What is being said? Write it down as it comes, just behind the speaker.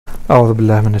أعوذ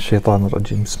بالله من الشيطان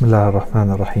الرجيم. بسم الله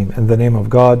الرحمن الرحيم. In the name of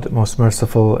God, most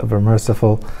merciful, ever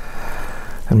merciful,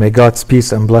 and may God's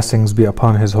peace and blessings be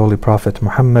upon His holy Prophet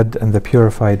Muhammad and the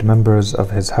purified members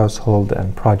of his household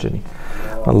and progeny.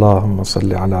 Allahumma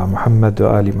salli ala Muhammad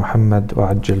wa ali Muhammad wa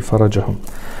ajil farajahum.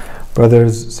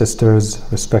 Brothers, sisters,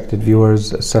 respected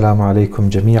viewers, Assalamu alaikum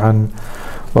jami'an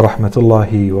wa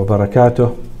rahmatullahi wa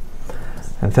barakatuh.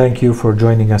 And thank you for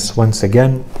joining us once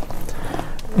again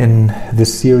in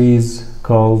this series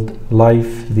called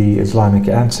Life, the Islamic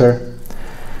Answer,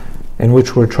 in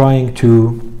which we're trying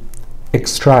to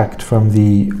extract from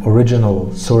the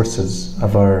original sources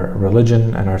of our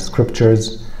religion and our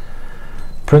scriptures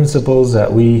principles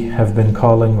that we have been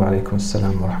calling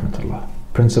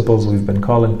principles we've been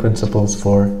calling principles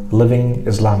for living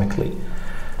Islamically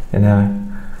in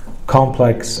a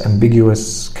complex,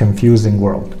 ambiguous, confusing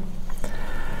world.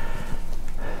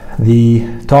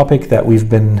 The topic that we've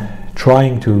been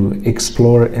trying to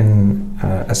explore in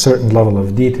a certain level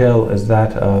of detail is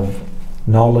that of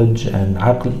knowledge and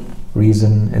aql,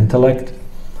 reason, intellect.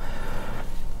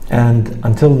 And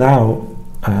until now,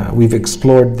 we've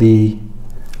explored the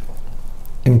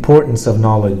importance of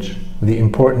knowledge, the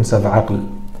importance of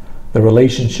aql, the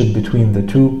relationship between the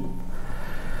two.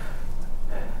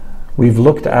 We've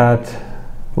looked at,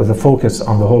 with a focus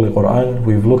on the Holy Quran,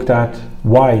 we've looked at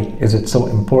why is it so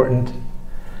important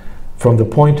from the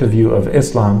point of view of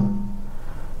Islam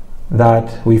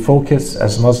that we focus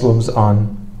as Muslims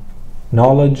on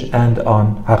knowledge and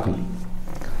on aql.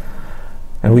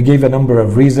 And we gave a number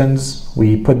of reasons.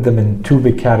 We put them in two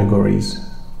big categories.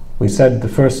 We said the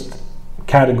first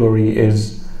category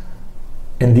is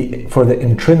for the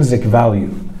intrinsic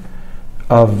value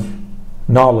of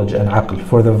knowledge and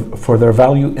aql, for their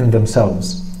value in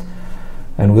themselves.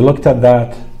 And we looked at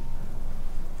that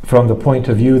from the point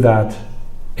of view that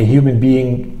a human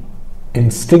being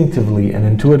instinctively and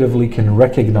intuitively can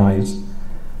recognize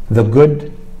the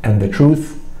good and the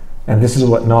truth, and this is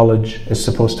what knowledge is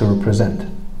supposed to represent.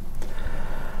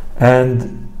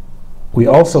 And we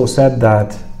also said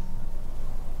that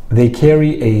they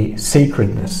carry a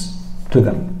sacredness to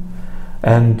them,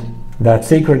 and that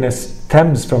sacredness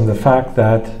stems from the fact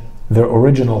that their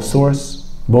original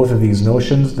source, both of these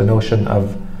notions, the notion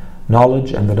of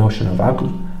knowledge and the notion of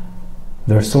aql,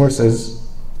 their source is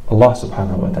Allah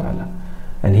subhanahu wa ta'ala,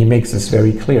 and He makes this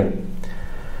very clear.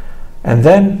 And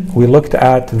then we looked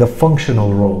at the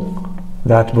functional role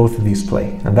that both of these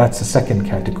play, and that's the second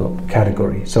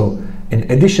category. So in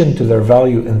addition to their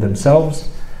value in themselves,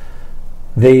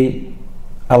 they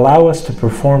allow us to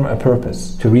perform a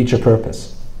purpose, to reach a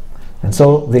purpose. And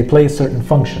so they play a certain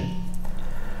function.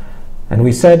 And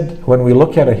we said when we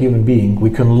look at a human being, we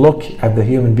can look at the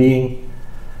human being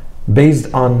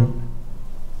based on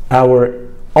our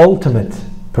ultimate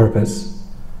purpose.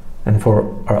 And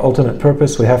for our ultimate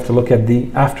purpose, we have to look at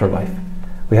the afterlife.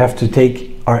 We have to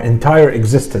take our entire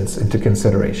existence into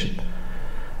consideration.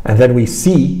 And then we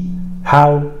see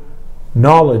how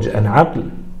knowledge and aql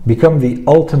become the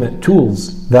ultimate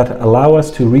tools that allow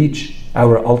us to reach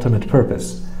our ultimate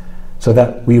purpose, so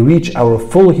that we reach our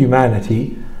full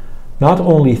humanity not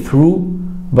only through,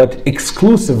 but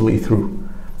exclusively through.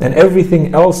 And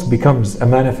everything else becomes a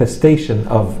manifestation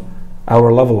of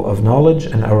our level of knowledge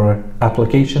and our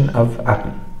application of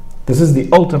aql. This is the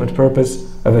ultimate purpose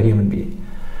of a human being.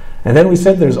 And then we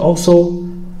said there's also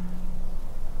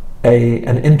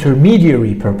an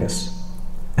intermediary purpose,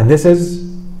 and this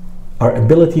is our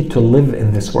ability to live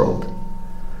in this world.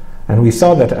 And we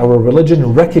saw that our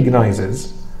religion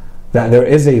recognizes that there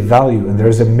is a value and there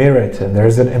is a merit and there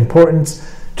is an importance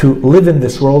to live in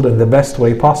this world in the best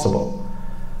way possible,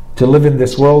 to live in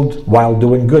this world while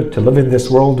doing good, to live in this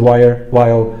world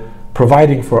while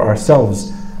providing for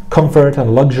ourselves comfort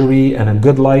and luxury and a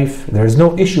good life. There is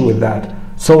no issue with that,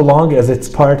 so long as it's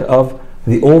part of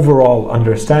the overall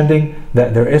understanding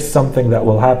that there is something that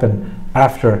will happen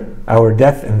after our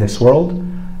death in this world,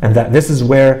 and that this is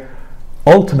where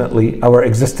ultimately our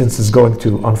existence is going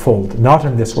to unfold, not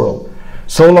in this world.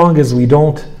 So long as we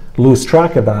don't lose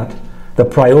track of that, the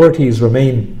priorities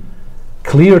remain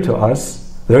clear to us,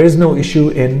 there is no issue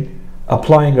in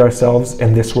applying ourselves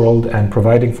in this world and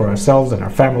providing for ourselves and our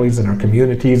families and our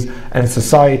communities and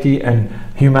society and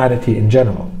humanity in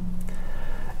general.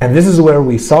 And this is where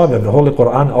we saw that the Holy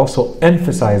Quran also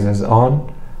emphasizes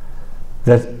on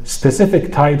the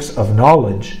specific types of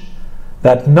knowledge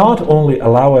that not only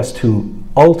allow us to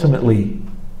ultimately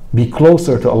be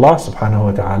closer to Allah subhanahu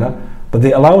wa ta'ala, but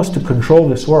they allow us to control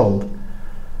this world.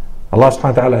 Allah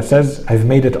subhanahu wa ta'ala says, I've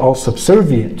made it all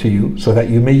subservient to you so that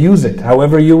you may use it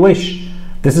however you wish.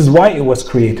 This is why it was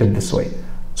created this way.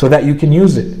 so that you can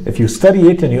use it. If you study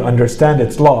it and you understand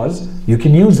its laws, you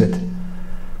can use it.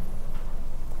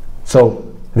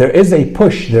 So there is a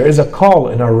push, there is a call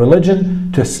in our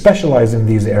religion to specialize in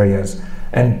these areas.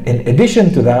 And in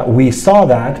addition to that, we saw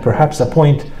that, perhaps a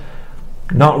point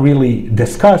not really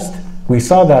discussed, we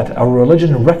saw that our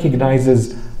religion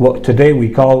recognizes what today we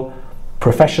call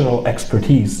professional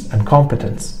expertise and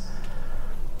competence.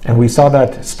 And we saw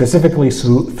that specifically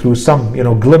through some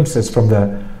glimpses from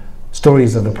the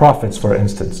stories of the prophets, for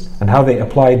instance, and how they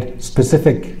applied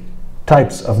specific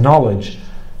types of knowledge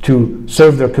to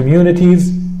serve their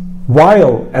communities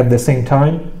while at the same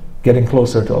time getting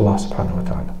closer to Allah subhanahu wa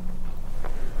ta'ala.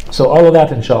 So all of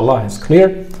that inshallah is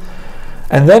clear.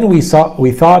 And then we thought,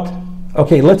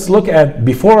 okay, let's look at,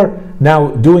 before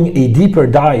now doing a deeper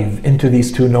dive into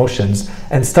these two notions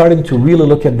and starting to really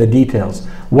look at the details,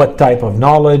 what type of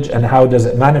knowledge and how does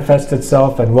it manifest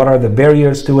itself and what are the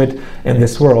barriers to it in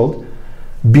this world,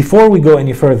 before we go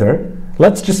any further,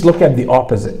 let's just look at the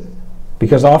opposite.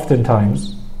 Because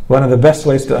oftentimes, one of the best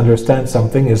ways to understand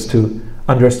something is to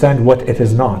understand what it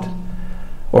is not,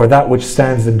 or that which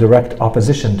stands in direct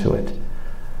opposition to it.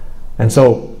 And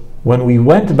so, when we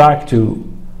went back to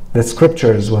the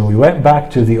scriptures, when we went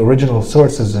back to the original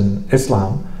sources in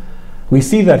Islam, we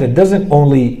see that it doesn't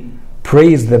only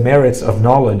praise the merits of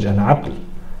knowledge and aql,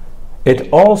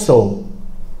 it also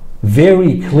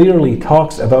very clearly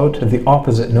talks about the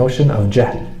opposite notion of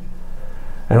jahl.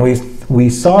 And we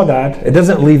saw that it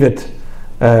doesn't leave it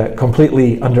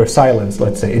completely under silence,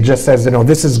 let's say. It just says,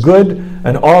 this is good,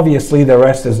 and obviously the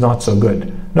rest is not so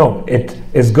good. No, it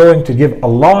is going to give a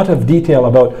lot of detail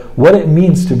about what it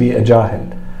means to be a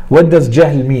jahil. What does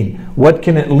jahl mean? What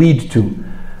can it lead to?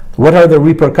 What are the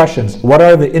repercussions? What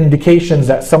are the indications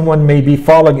that someone may be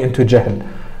falling into jahl?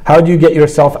 How do you get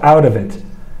yourself out of it?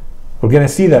 We're going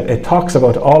to see that it talks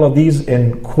about all of these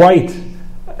in quite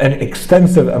an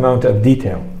extensive amount of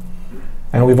detail.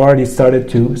 And we've already started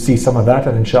to see some of that,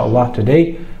 and inshallah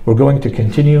today we're going to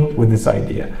continue with this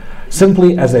idea.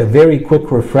 Simply as a very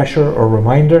quick refresher or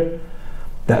reminder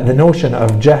that the notion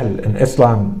of jahl in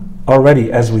Islam,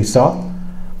 already as we saw,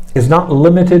 is not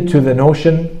limited to the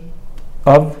notion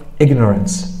of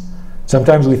ignorance.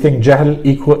 Sometimes we think jahl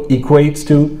equates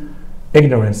to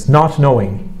ignorance, not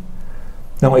knowing.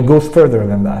 Now it goes further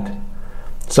than that.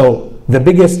 So the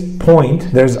biggest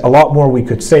point, there's a lot more we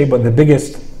could say, but the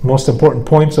biggest, most important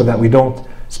point, so that we don't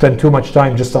spend too much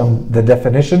time just on the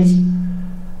definitions,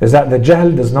 is that the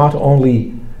jahl does not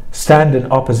only stand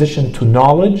in opposition to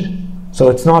knowledge, so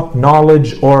it's not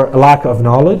knowledge or lack of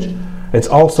knowledge, it's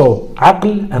also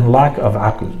aql and lack of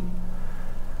aql.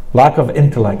 Lack of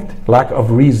intellect, lack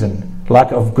of reason,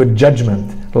 lack of good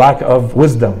judgment, lack of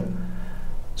wisdom.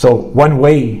 So one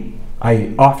way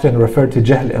I often refer to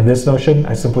jahl in this notion,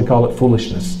 I simply call it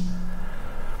foolishness.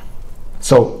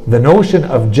 So the notion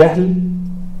of jahl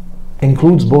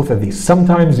includes both of these.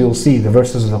 Sometimes you'll see the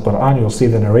verses of the Quran, you'll see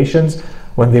the narrations,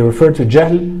 when they refer to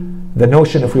jahl, the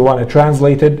notion, if we want to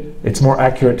translate it, it's more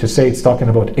accurate to say it's talking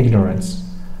about ignorance.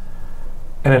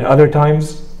 And at other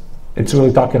times, it's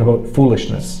really talking about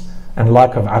foolishness and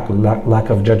lack of aql, lack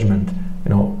of judgment,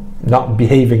 not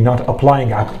behaving, not applying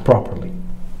aql properly.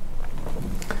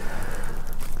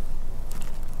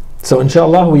 So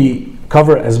inshallah we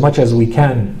cover as much as we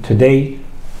can today.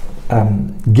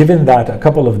 Given that a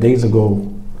couple of days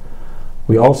ago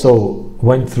we also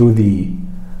went through the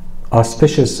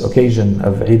auspicious occasion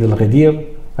of Eid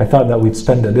al-Ghadeer, I thought that we'd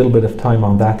spend a little bit of time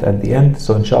on that at the end.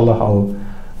 So inshallah I'll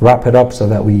wrap it up so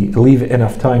that we leave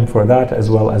enough time for that,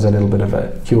 as well as a little bit of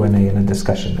a Q&A and a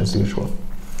discussion as usual.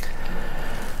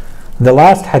 The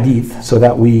last hadith, so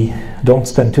that we don't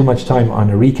spend too much time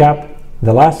on a recap,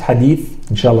 the last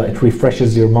hadith, inshallah, it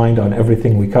refreshes your mind on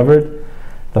everything we covered.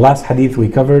 The last hadith we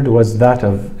covered was that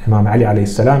of Imam Ali alayhi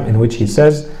salam, in which he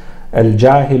says,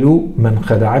 "Al-jahilu man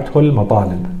khada'athu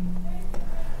al-matalib."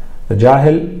 The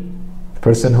jahil, the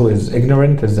person who is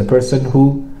ignorant, is the person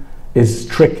who is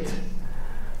tricked,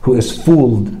 who is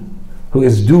fooled, who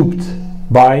is duped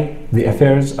by the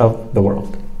affairs of the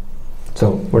world.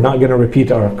 So we're not going to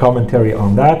repeat our commentary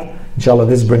on that. Inshallah,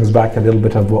 this brings back a little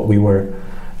bit of what we were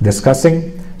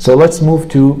discussing. So let's move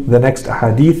to the next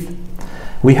ahadith.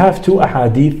 We have two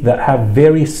ahadith that have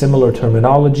very similar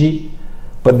terminology,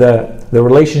 but the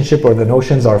relationship or the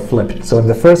notions are flipped. So in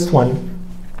the first one,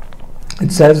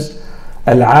 it says,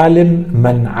 Al-alim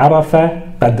man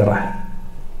arafa qadrah,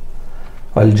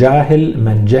 wal-jahil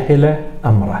man jahila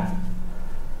amrah.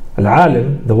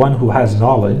 Al-alim, the one who has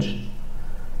knowledge,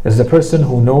 is the person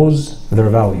who knows their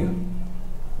value.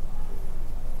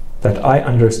 That I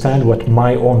understand what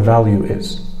my own value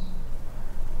is.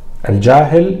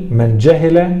 Al-jahil man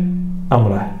jahila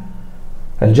أمره.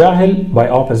 Al-Jahil, by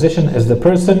opposition, is the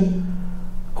person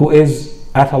who is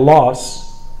at a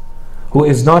loss, who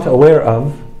is not aware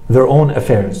of their own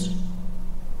affairs.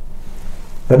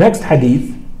 The next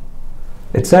hadith,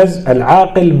 it says,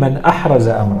 Al-Aqil man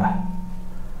ahraza amrah.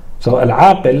 So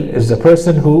Al-Aqil is the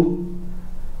person who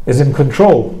is in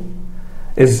control,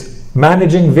 is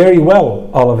managing very well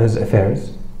all of his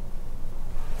affairs.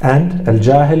 And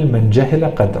Al-Jahil man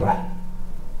jahila qadrah.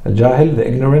 Al-Jahil, the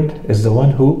ignorant, is the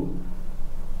one who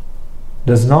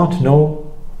does not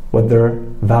know what their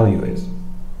value is.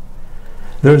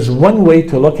 There's one way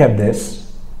to look at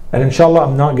this, and inshallah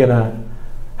I'm not gonna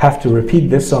have to repeat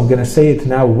this, so I'm gonna say it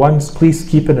now once. Please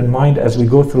keep it in mind as we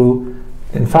go through.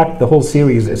 In fact, the whole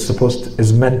series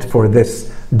is meant for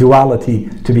this duality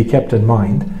to be kept in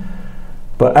mind.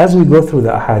 But as we go through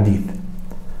the ahadith,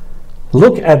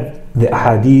 look at the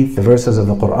ahadith, the verses of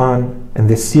the Quran, in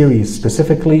this series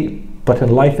specifically, but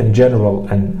in life in general,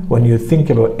 and when you think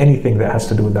about anything that has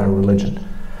to do with our religion.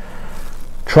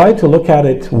 Try to look at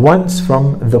it once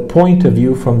from the point of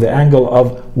view, from the angle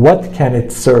of what can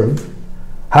it serve?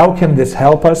 How can this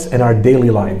help us in our daily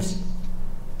lives?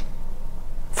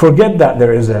 Forget that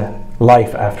there is a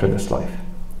life after this life.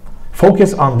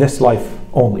 Focus on this life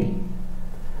only.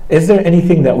 Is there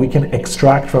anything that we can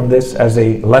extract from this as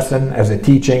a lesson, as a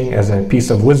teaching, as a piece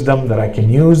of wisdom that I can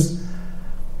use?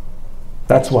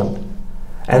 That's one.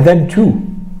 And then two,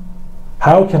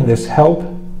 how can this help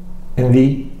in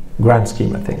the grand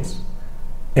scheme of things,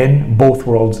 in both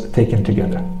worlds taken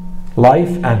together, life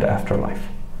and afterlife?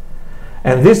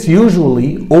 And this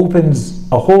usually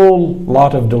opens a whole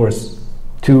lot of doors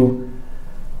to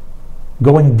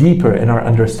going deeper in our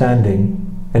understanding,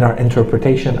 in our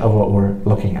interpretation of what we're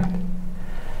looking at.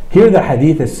 Here the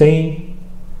hadith is saying,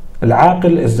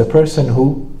 Al-Aqil is the person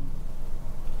who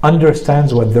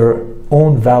understands what their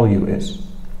own value is.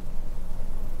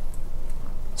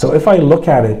 So if I look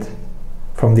at it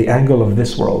from the angle of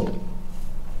this world,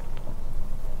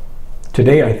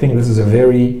 today I think this is a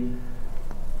very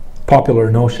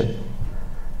popular notion.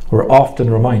 We're often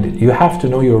reminded, you have to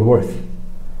know your worth.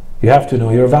 You have to know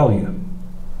your value.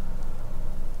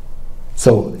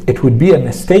 So it would be a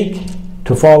mistake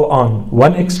to fall on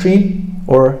one extreme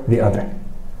or the other.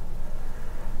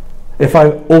 If I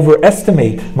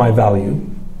overestimate my value,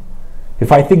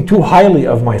 if I think too highly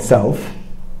of myself,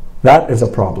 that is a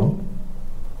problem,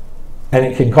 and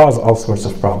it can cause all sorts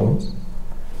of problems.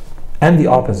 And the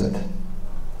opposite.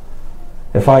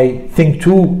 If I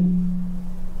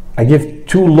give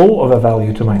too low of a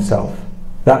value to myself,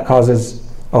 that causes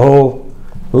a whole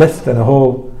list and a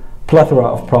whole plethora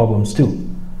of problems too.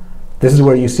 This is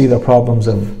where you see the problems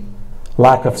of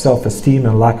lack of self-esteem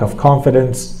and lack of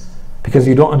confidence, because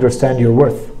you don't understand your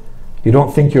worth. You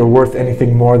don't think you're worth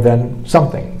anything more than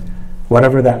something,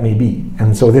 whatever that may be.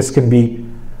 And so this can be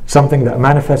something that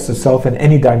manifests itself in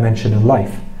any dimension in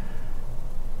life.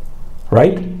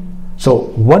 Right? So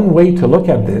one way to look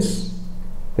at this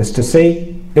is to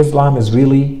say Islam is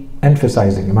really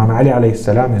emphasizing, Imam Ali alayhi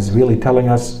salam is really telling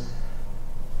us,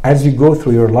 as you go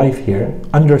through your life here,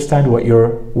 understand what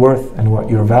your worth and what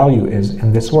your value is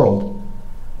in this world,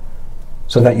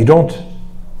 so that you don't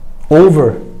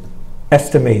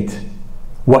overestimate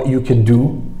what you can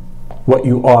do, what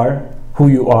you are, who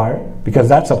you are, because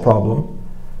that's a problem.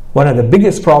 One of the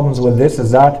biggest problems with this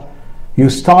is that you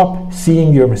stop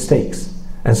seeing your mistakes,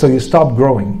 and so you stop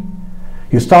growing.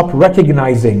 You stop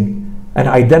recognizing and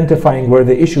identifying where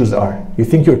the issues are. You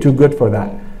think you're too good for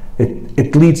that.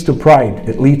 It leads to pride,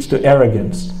 it leads to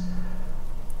arrogance.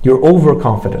 You're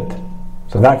overconfident,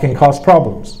 so that can cause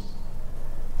problems.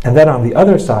 And then on the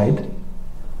other side,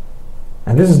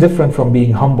 and this is different from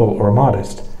being humble or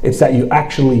modest, it's that you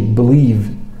actually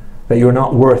believe that you're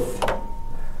not worth.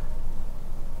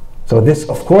 So this,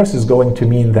 of course, is going to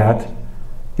mean that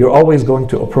you're always going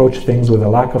to approach things with a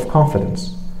lack of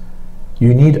confidence.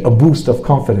 You need a boost of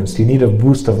confidence. You need a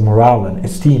boost of morale and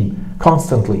esteem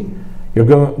constantly. You're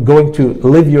going to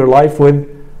live your life with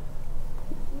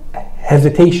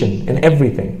hesitation in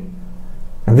everything.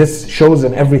 And this shows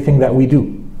in everything that we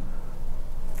do.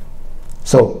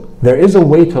 So there is a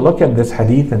way to look at this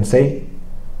hadith and say,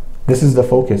 this is the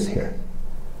focus here.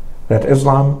 That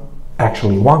Islam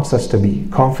actually wants us to be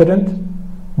confident,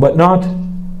 but not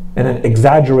in an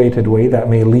exaggerated way that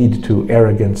may lead to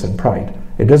arrogance and pride.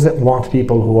 It doesn't want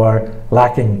people who are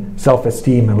lacking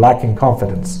self-esteem and lacking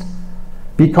confidence.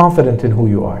 Be confident in who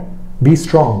you are. Be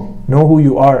strong. Know who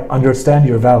you are. Understand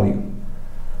your value.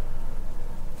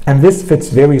 And this fits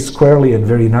very squarely and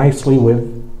very nicely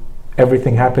with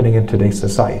everything happening in today's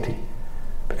society.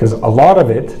 Because a lot of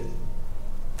it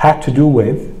had to do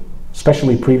with,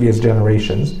 especially previous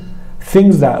generations,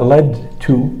 things that led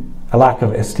to a lack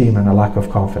of esteem and a lack of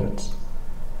confidence.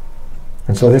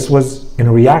 And so this was in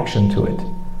reaction to it.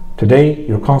 Today,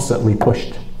 you're constantly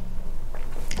pushed,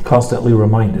 constantly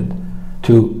reminded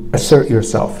to assert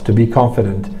yourself, to be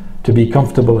confident, to be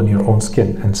comfortable in your own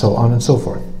skin, and so on and so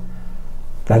forth.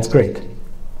 That's great.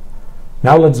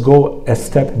 Now let's go a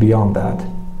step beyond that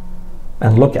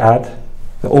and look at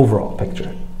the overall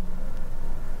picture.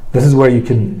 This is where you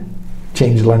can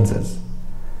change lenses.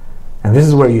 And this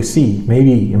is where you see,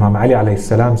 maybe Imam Ali alayhi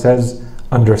salam says,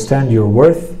 understand your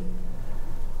worth,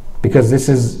 because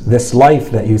this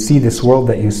life that you see, this world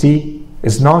that you see,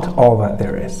 is not all that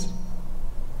there is.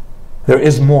 There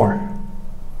is more.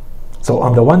 So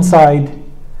on the one side,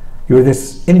 you're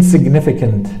this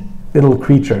insignificant little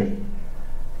creature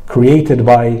created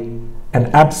by an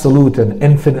absolute and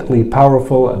infinitely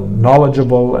powerful and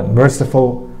knowledgeable and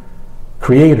merciful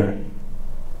creator.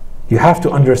 You have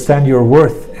to understand your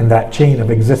worth in that chain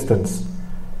of existence,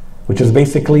 which is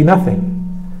basically nothing,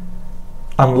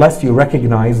 unless you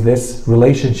recognize this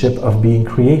relationship of being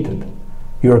created.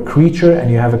 You're a creature and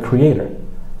you have a creator.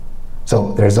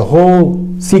 So there's a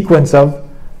whole sequence of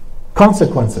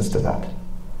consequences to that.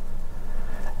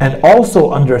 And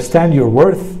also understand your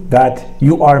worth, that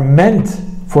you are meant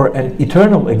for an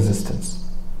eternal existence.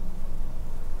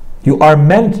 You are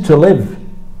meant to live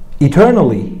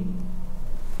eternally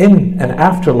in an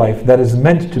afterlife that is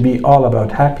meant to be all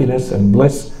about happiness and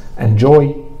bliss and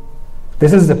joy.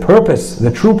 This is the purpose,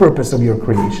 the true purpose of your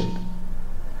creation.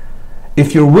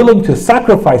 If you're willing to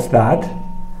sacrifice that,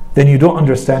 then you don't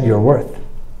understand your worth.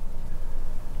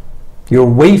 You're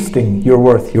wasting your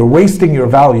worth, you're wasting your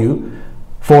value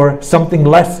for something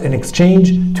less in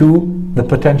exchange to the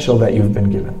potential that you've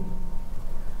been given.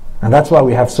 And that's why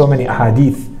we have so many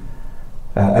ahadith.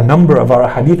 A number of our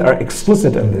ahadith are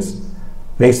explicit in this.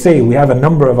 They say, we have a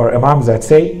number of our imams that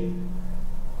say,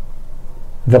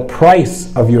 the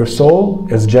price of your soul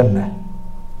is Jannah.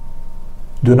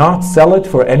 Do not sell it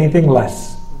for anything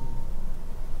less.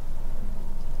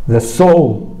 The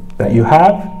soul that you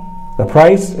have, the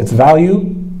price, its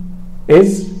value,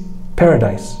 is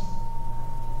paradise.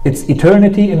 It's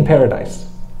eternity in paradise.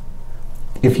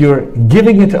 If you're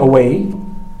giving it away,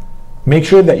 make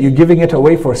sure that you're giving it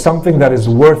away for something that is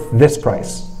worth this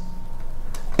price.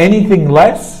 Anything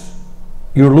less,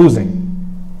 you're losing.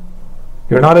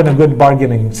 You're not in a good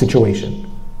bargaining situation.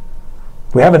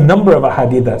 We have a number of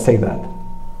ahadith that say that.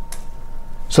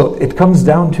 So it comes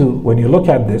down to, when you look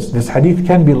at this hadith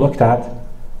can be looked at,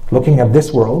 looking at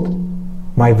this world,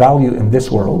 my value in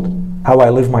this world, how I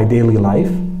live my daily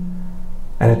life,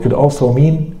 and it could also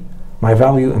mean my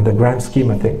value in the grand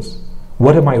scheme of things.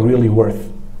 What am I really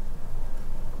worth?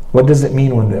 What does it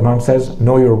mean when the Imam says,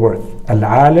 know your worth?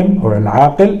 Al-alim or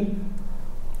al-aqil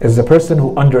is the person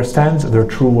who understands their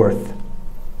true worth.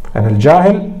 And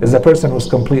al-jahil is the person who's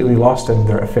completely lost in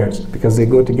their affairs, because they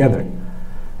go together.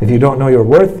 If you don't know your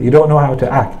worth, you don't know how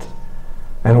to act.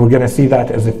 And we're going to see that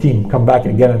as a theme come back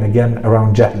again and again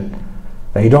around jahl.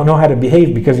 That you don't know how to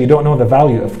behave because you don't know the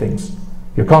value of things.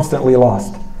 You're constantly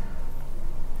lost.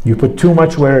 You put too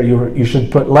much where you should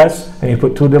put less, and you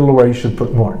put too little where you should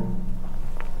put more.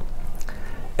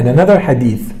 In another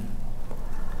hadith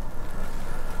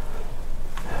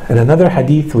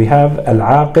we have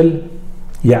al-aqil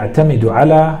يعتمد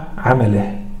على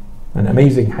عمله. An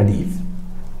amazing hadith.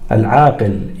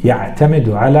 العاقل يعتمد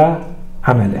على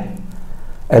عمله.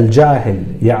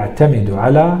 الجاهل يعتمد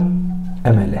على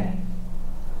أمله.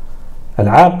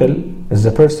 Al-aqil is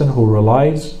the person who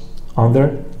relies on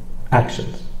their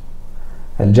actions.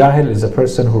 Al-jahil is the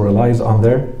person who relies on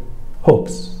their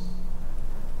hopes.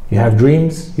 You have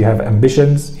dreams, you have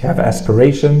ambitions, you have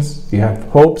aspirations, you have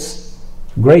hopes.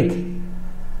 Great.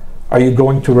 Are you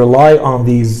going to rely on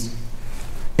these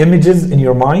images in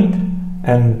your mind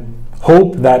and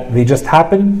hope that they just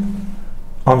happen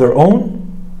on their own?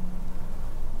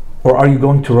 Or are you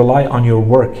going to rely on your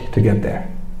work to get there?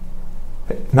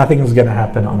 Nothing is going to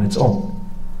happen on its own.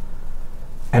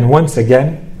 And once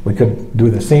again, we could do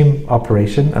the same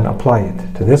operation and apply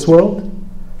it to this world.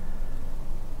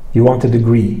 You want a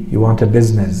degree, you want a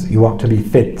business, you want to be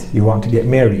fit, you want to get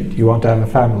married, you want to have a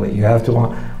family, you have to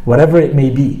want, whatever it may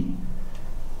be.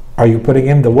 Are you putting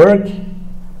in the work,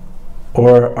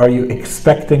 or are you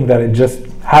expecting that it just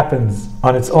happens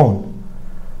on its own?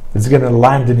 It's going to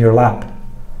land in your lap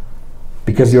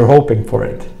because you're hoping for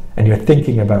it and you're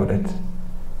thinking about it.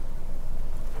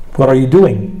 What are you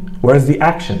doing? Where's the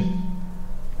action?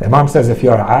 The Imam says, if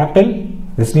you're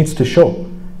aqil, this needs to show.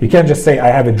 You can't just say, I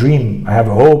have a dream, I have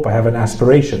a hope, I have an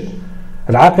aspiration.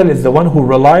 Al-aqil is the one who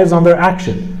relies on their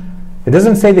action. It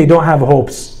doesn't say they don't have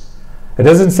hopes. It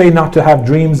doesn't say not to have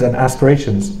dreams and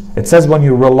aspirations. It says when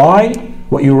you rely,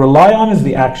 what you rely on is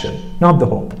the action, not the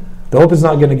hope. The hope is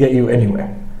not going to get you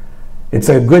anywhere. It's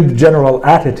a good general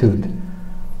attitude,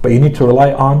 but you need to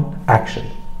rely on action.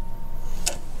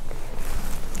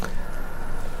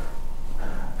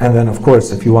 And then, of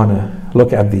course, if you want to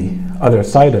look at the other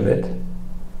side of it,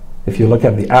 if you look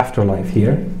at the afterlife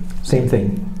here, same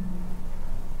thing.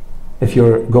 If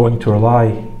you're going to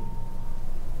rely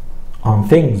on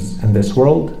things in this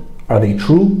world, are they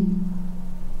true?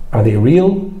 Are they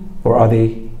real? Or are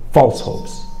they false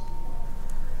hopes?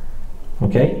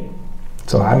 Okay?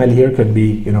 So amal here could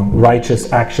be,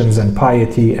 righteous actions and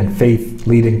piety and faith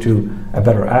leading to a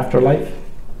better afterlife.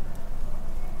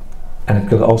 And it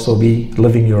could also be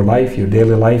living your life, your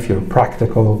daily life, your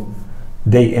practical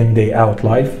day in, day out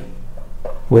life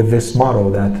with this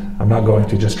motto that I'm not going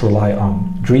to just rely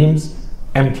on dreams,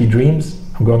 empty dreams.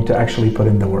 I'm going to actually put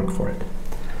in the work for it.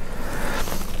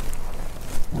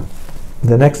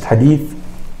 The next hadith,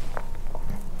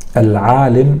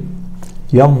 العالم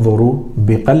ينظر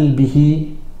بقلبه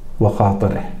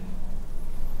وخاطره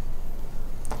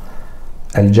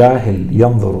الجاهل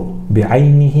ينظر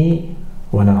بعينه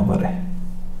وناظره.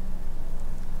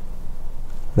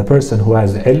 The person who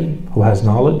has ilm, who has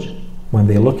knowledge, when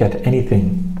they look at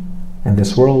anything in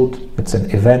this world, it's an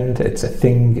event, it's a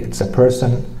thing, it's a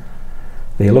person,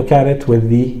 they look at it with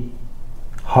the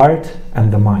heart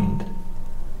and the mind.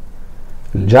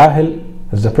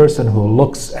 Al-Jahil is the person who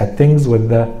looks at things with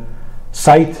the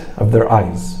sight of their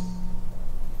eyes.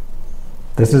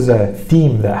 This is a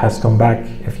theme that has come back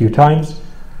a few times,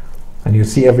 and you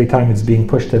see every time it's being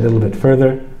pushed a little bit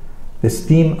further. This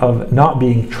theme of not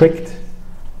being tricked,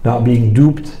 not being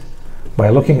duped by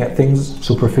looking at things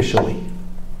superficially.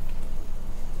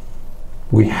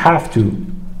 We have to,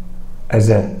 as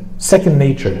a second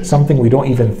nature, something we don't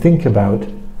even think about,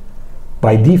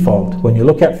 by default, when you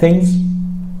look at things,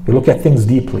 you look at things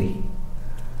deeply,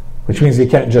 which means you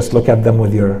can't just look at them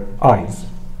with your eyes.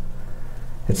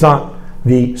 It's not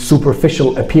the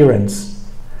superficial appearance.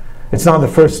 It's not the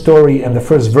first story and the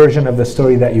first version of the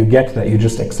story that you get that you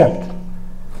just accept.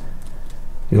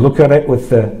 You look at it with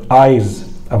the eyes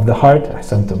of the heart,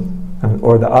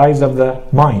 or the eyes of the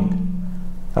mind,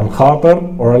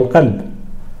 al-khatar or al-qalb.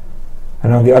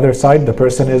 And on the other side, the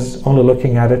person is only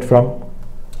looking at it from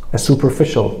a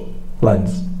superficial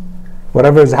lens.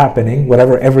 Whatever is happening,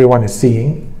 whatever everyone is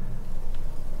seeing,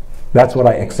 that's what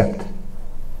I accept.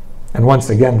 And once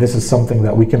again, this is something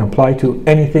that we can apply to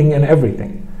anything and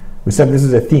everything. We said this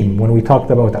is a theme when we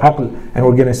talked about aql, and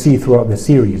we're going to see throughout the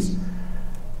series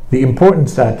the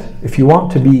importance that if you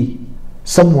want to be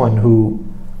someone who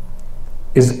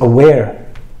is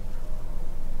aware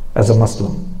as a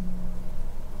Muslim,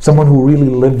 someone who really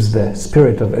lives the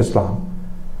spirit of Islam,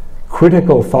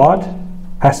 critical thought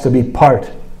has to be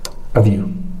part of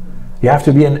you. You have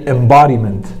to be an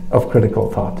embodiment of critical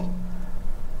thought.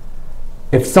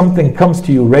 If something comes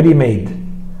to you ready-made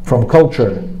from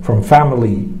culture, from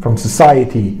family, from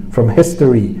society, from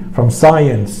history, from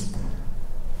science,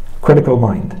 critical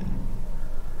mind.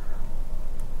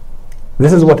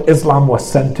 This is what Islam was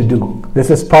sent to do. This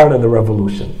is part of the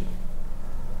revolution.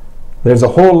 There's a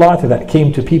whole lot that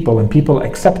came to people and people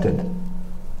accepted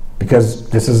because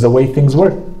this is the way things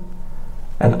were.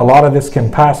 And a lot of this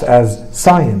can pass as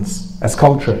science, as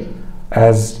culture,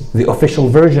 as the official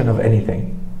version of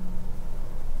anything.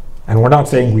 And we're not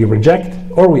saying we reject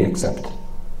or we accept.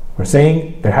 We're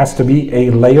saying there has to be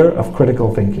a layer of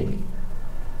critical thinking.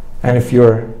 And if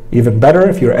you're even better,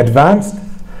 if you're advanced,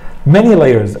 many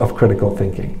layers of critical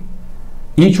thinking.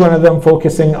 Each one of them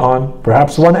focusing on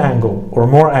perhaps one angle or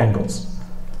more angles.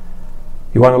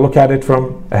 You want to look at it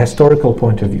from a historical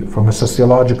point of view, from a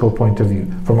sociological point of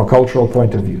view, from a cultural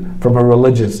point of view, from a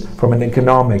religious, from an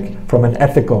economic, from an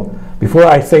ethical. Before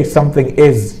I say something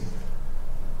is,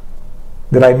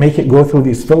 did I make it go through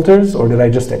these filters or did I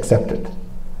just accept it?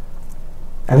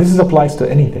 And this applies to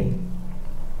anything.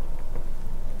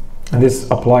 And this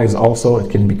applies also, it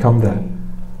can become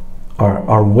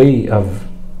our way of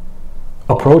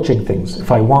approaching things.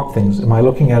 If I want things, am I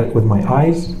looking at it with my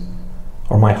eyes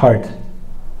or my heart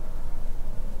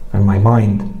and my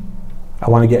mind? I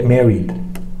want to get married.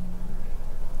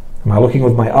 Am I looking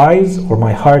with my eyes or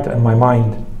my heart and my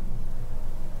mind?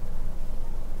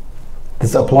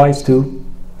 This applies to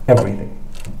everything.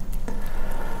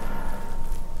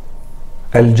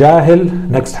 Al-Jahil,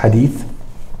 next hadith.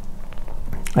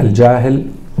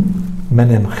 Al-Jahil man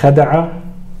انخدع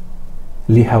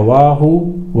لهواه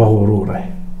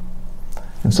وغروره.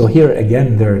 And so here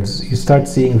again you start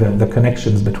seeing the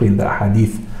connections between the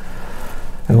hadith.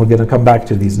 And we're going to come back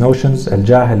to these notions.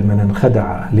 الجاهل من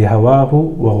انخدع لهواه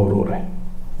وغروره.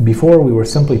 Before we were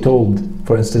simply told,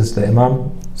 for instance, the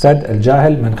Imam said,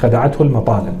 الجاهل من خدعته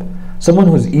المطالب. Someone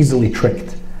who's easily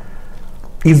tricked,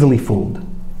 easily fooled.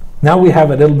 Now we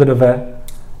have a little bit of a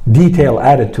detail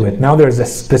added to it. Now there's a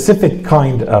specific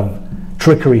kind of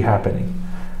trickery happening,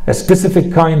 a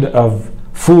specific kind of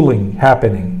fooling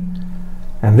happening.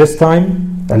 And this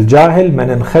time, الجاهل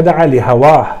من انخدع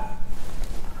لهواه.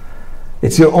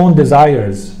 It's your own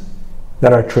desires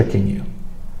that are tricking you.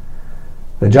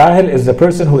 The Jahl is the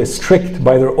person who is tricked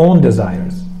by their own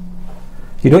desires.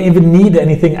 You don't even need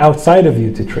anything outside of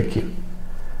you to trick you.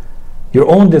 Your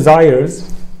own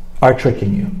desires are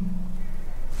tricking you.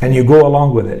 And you go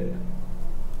along with it.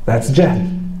 That's Jahl.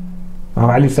 Imam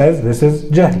Ali says this is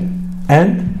Jahl.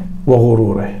 And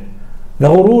وغروره. The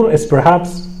ghurur is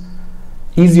perhaps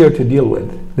easier to deal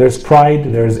with. There's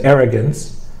pride, there's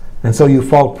arrogance. And so you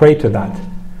fall prey to that.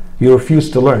 You refuse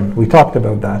to learn. We talked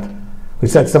about that. We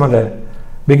said some of the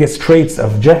biggest traits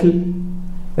of Jahl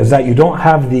is that you don't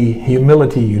have the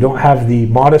humility, you don't have the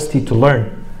modesty to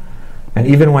learn. And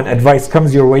even when advice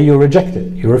comes your way, you reject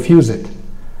it, you refuse it.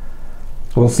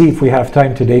 So we'll see if we have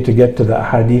time today to get to the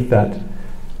ahadith that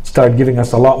start giving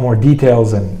us a lot more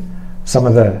details and some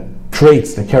of the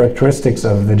traits, the characteristics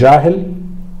of the Jahl.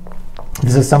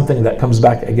 This is something that comes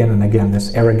back again and again,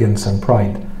 this arrogance and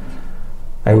pride.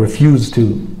 I refuse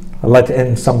to let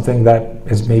in something that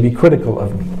is maybe critical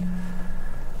of me.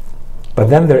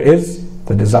 But then there is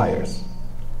the desires.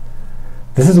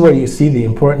 This is where you see the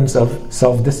importance of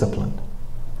self-discipline.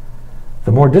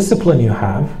 The more discipline you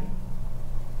have,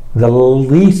 the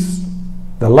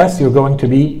less you're going to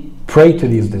be prey to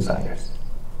these desires.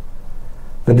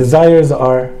 The desires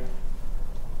are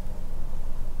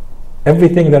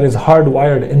everything that is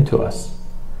hardwired into us.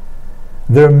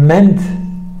 They're meant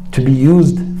to be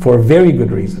used for very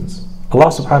good reasons. Allah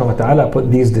subhanahu wa ta'ala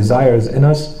put these desires in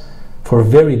us for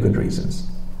very good reasons,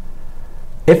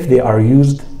 if they are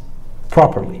used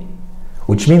properly,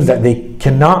 which means that they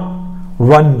cannot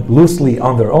run loosely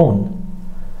on their own.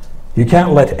 You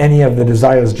can't let any of the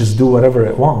desires just do whatever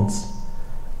it wants.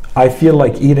 I feel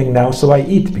like eating now, so I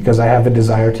eat because I have a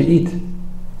desire to eat.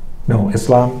 No,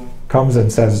 Islam comes and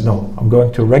says, no, I'm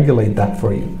going to regulate that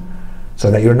for you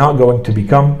so that you're not going to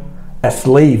become a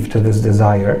slave to this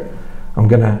desire. I'm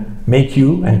going to make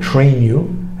you and train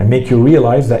you and make you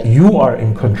realize that you are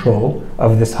in control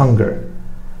of this hunger.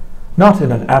 Not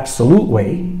in an absolute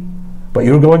way, but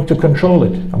you're going to control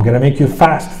it. I'm going to make you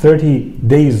fast 30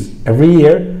 days every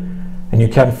year, and you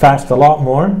can fast a lot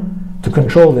more to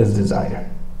control this desire.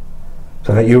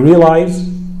 So that you realize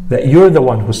that you're the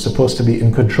one who's supposed to be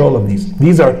in control of these.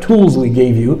 These are tools we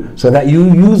gave you so that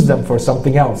you use them for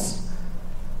something else,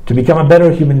 to become a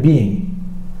better human being.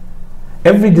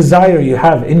 Every desire you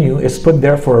have in you is put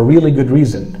there for a really good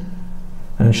reason.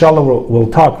 And inshallah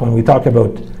we'll talk, when we talk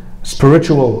about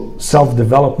spiritual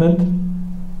self-development,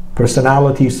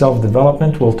 personality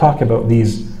self-development, we'll talk about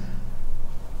these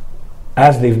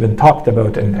as they've been talked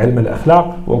about in ilm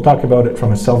al-akhlaq. We'll talk about it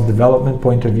from a self-development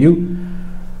point of view.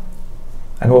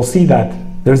 And we'll see that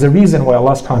there's a reason why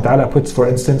Allah subhanahu wa ta'ala puts, for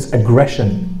instance,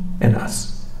 aggression in us.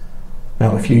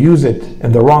 Now, if you use it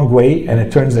in the wrong way and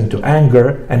it turns into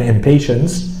anger and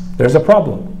impatience, there's a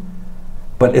problem.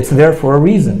 But it's there for a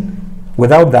reason.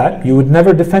 Without that, you would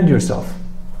never defend yourself.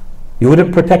 You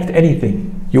wouldn't protect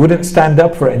anything. You wouldn't stand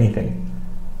up for anything.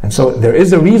 And so there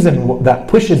is a reason that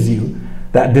pushes you.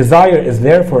 That desire is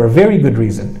there for a very good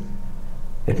reason.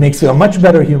 It makes you a much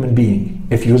better human being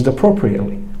if used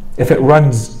appropriately. If it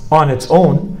runs on its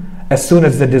own, as soon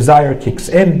as the desire kicks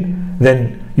in,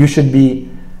 then you should be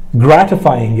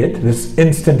gratifying it, this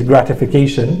instant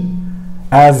gratification,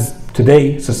 as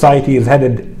today society is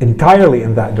headed entirely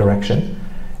in that direction.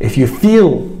 If you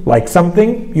feel like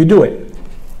something, you do it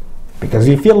because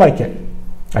you feel like it.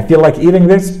 I feel like eating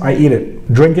this, I eat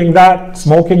it. Drinking that,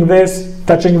 smoking this,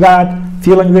 touching that,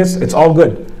 feeling this, it's all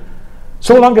good.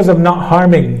 So long as I'm not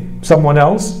harming someone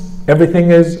else, everything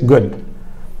is good.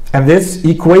 And this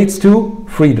equates to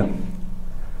freedom.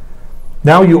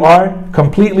 Now you are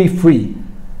completely free,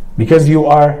 because you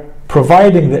are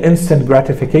providing the instant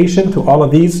gratification to all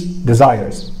of these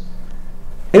desires.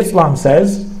 Islam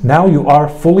says, now you are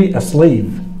fully a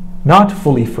slave, not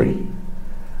fully free.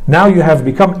 Now you have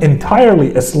become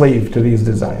entirely a slave to these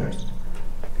desires.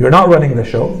 You're not running the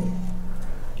show.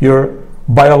 Your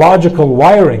biological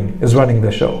wiring is running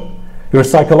the show. Your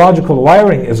psychological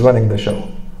wiring is running the show.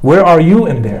 Where are you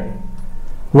in there?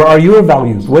 Where are your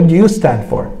values? What do you stand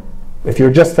for? If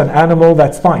you're just an animal,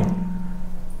 that's fine.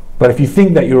 But if you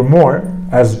think that you're more,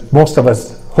 as most of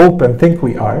us hope and think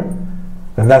we are,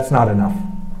 then that's not enough.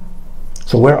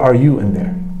 So where are you in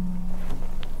there?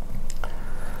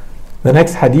 The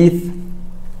next hadith,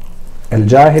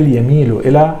 الجاهل يميل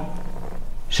إلى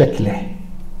شكله.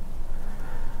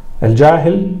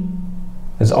 Al-Jahil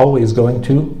is always going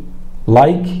to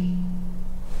like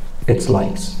its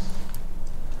likes.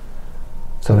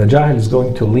 So the Jahil is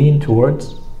going to lean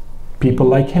towards people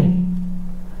like him.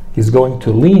 He's going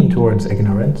to lean towards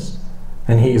ignorance,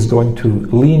 and he is going to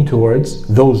lean towards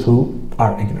those who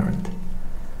are ignorant.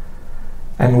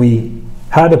 And we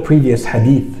had a previous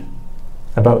hadith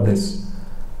about this,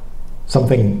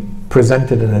 something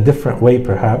presented in a different way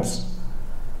perhaps.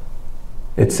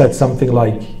 It said something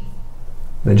like,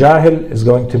 the Jahil is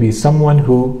going to be someone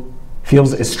who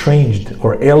feels estranged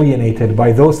or alienated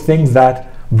by those things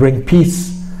that bring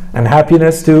peace and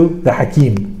happiness to the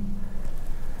Hakim.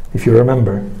 If you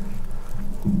remember,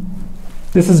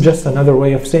 this is just another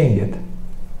way of saying it.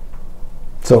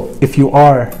 So if you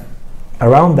are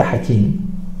around the Hakim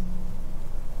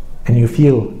and you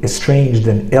feel estranged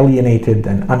and alienated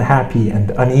and unhappy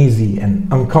and uneasy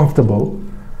and uncomfortable,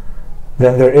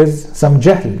 then there is some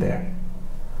jahl there.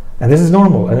 And this is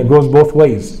normal, and it goes both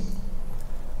ways.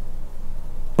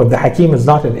 But the Hakim is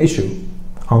not an issue.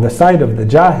 On the side of the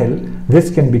Jahil, this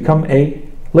can become a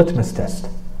litmus test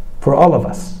for all of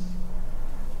us.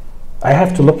 I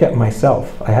have to look at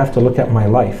myself. I have to look at my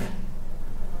life.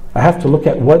 I have to look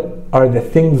at what are the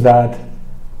things that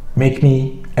make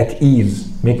me at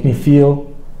ease, make me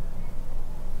feel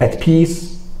at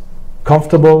peace,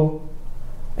 comfortable,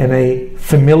 in a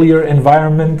familiar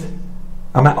environment.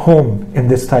 I'm at home in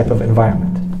this type of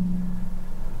environment.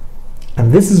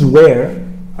 And this is where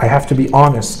I have to be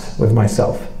honest with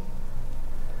myself.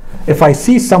 If I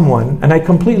see someone and I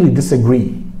completely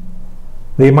disagree,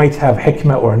 they might have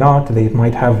hikmah or not, they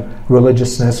might have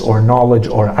religiousness or knowledge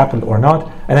or aql or not,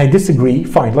 and I disagree,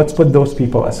 fine, let's put those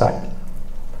people aside.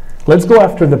 Let's go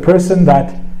after the person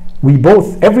that we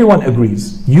both, everyone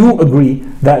agrees. You agree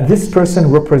that this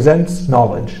person represents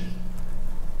knowledge.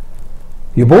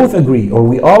 You both agree, or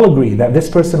we all agree, that this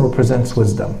person represents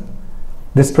wisdom.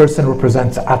 This person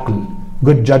represents aql,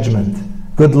 good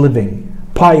judgment, good living,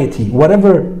 piety,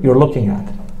 whatever you're looking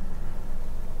at.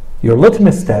 Your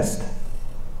litmus test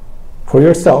for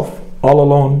yourself, all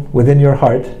alone within your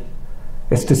heart,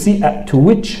 is to see to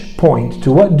which point,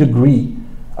 to what degree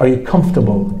are you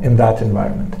comfortable in that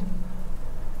environment.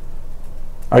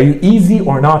 Are you easy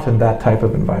or not in that type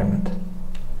of environment?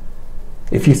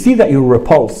 If you see that you're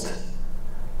repulsed,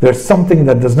 there's something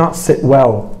that does not sit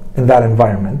well in that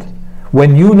environment,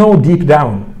 when you know deep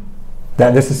down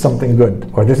that this is something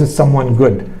good, or this is someone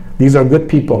good, these are good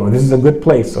people, or this is a good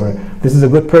place, or this is a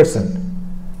good person,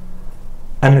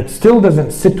 and it still doesn't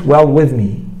sit well with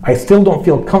me, I still don't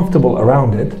feel comfortable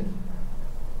around it,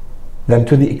 then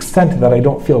to the extent that I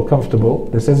don't feel comfortable,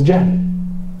 this is jahl.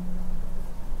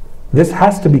 This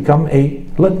has to become a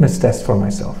litmus test for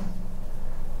myself.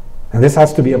 And this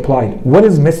has to be applied. What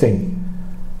is missing?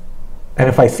 And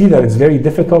if I see that it's very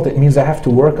difficult, it means I have to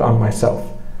work on myself.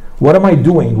 What am I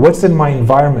doing? What's in my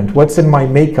environment? What's in my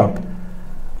makeup?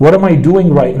 What am I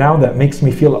doing right now that makes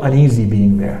me feel uneasy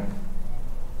being there?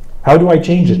 How do I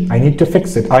change it? I need to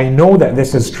fix it. I know that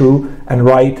this is true and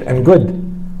right and good,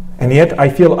 and yet I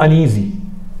feel uneasy.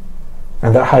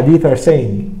 And the hadith are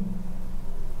saying,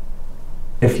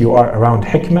 if you are around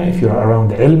hikmah, if you are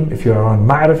around ilm, if you are around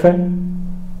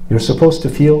ma'rifah, you're supposed to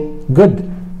feel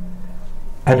good.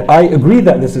 And I agree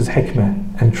that this is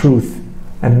hikmah and truth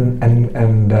and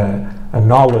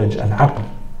knowledge and aql.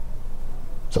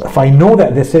 So if I know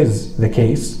that this is the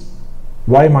case,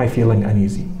 why am I feeling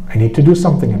uneasy? I need to do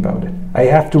something about it. I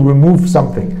have to remove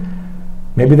something.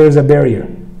 Maybe there's a barrier.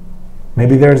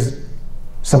 Maybe there's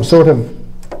some sort of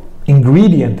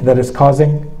ingredient that is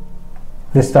causing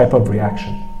this type of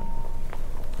reaction.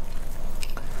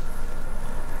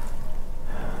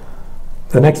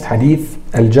 The next hadith,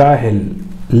 Al-Jahil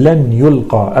لن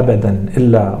يلقى أبدا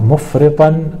إلا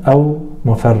مفرطا أو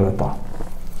مفرطا.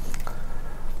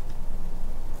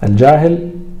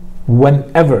 Al-Jahil,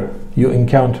 whenever you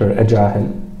encounter a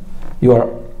Jahil, you are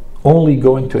only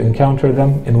going to encounter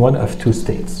them in one of two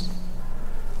states.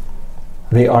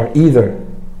 They are either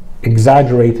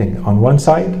exaggerating on one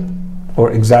side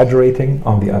or exaggerating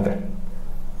on the other.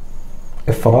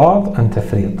 Ifrad and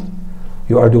tafrid.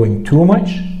 You are doing too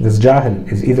much. This Jahil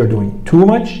is either doing too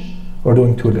much or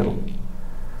doing too little.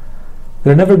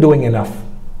 They're never doing enough.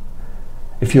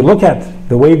 If you look at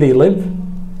the way they live,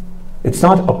 it's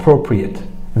not appropriate.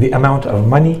 The amount of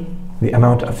money, the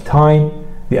amount of time,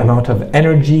 the amount of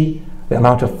energy, the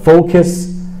amount of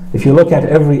focus. If you look at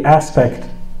every aspect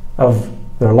of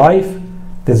their life,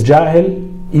 this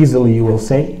Jahil, easily you will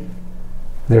say,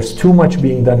 there's too much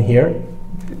being done here.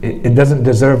 It doesn't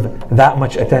deserve that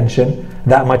much attention,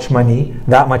 that much money,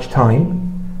 that much time.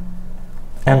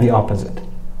 And the opposite.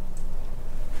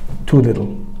 Too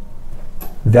little.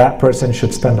 That person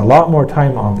should spend a lot more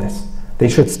time on this. They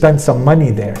should spend some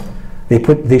money there.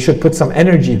 They should put some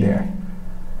energy there.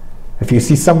 If you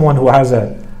see someone who has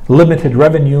a limited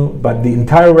revenue, but the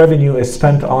entire revenue is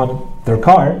spent on their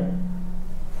car,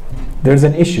 there's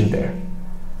an issue there.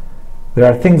 There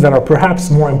are things that are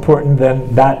perhaps more important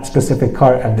than that specific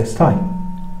car at this time.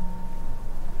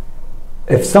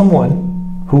 If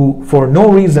someone who, for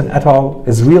no reason at all,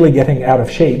 is really getting out of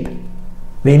shape,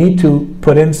 they need to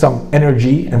put in some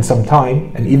energy and some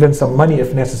time and even some money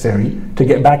if necessary to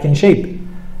get back in shape.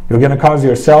 You're going to cause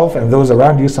yourself and those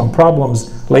around you some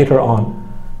problems later on.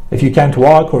 If you can't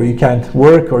walk or you can't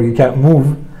work or you can't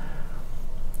move,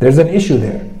 there's an issue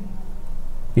there.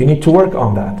 You need to work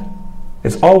on that.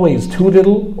 It's always too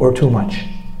little or too much.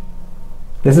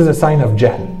 This is a sign of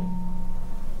Jahl.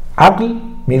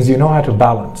 Aql means you know how to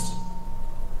balance.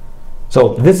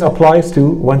 So this applies to,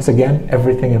 once again,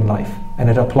 everything in life. And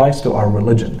it applies to our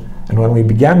religion. And when we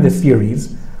began this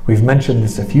series, we've mentioned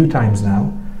this a few times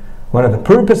now, one of the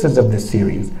purposes of this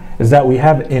series is that we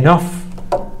have enough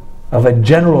of a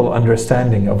general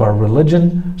understanding of our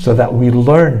religion so that we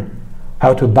learn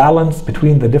how to balance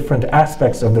between the different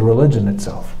aspects of the religion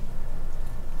itself.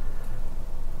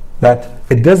 That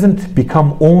it doesn't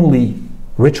become only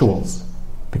rituals,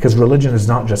 because religion is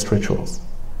not just rituals.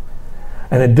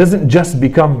 And it doesn't just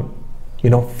become,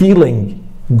 feeling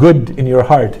good in your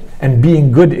heart and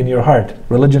being good in your heart.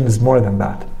 Religion is more than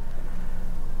that.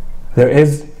 There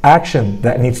is action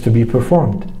that needs to be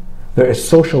performed. There is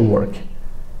social work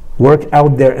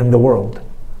out there in the world.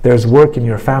 There's work in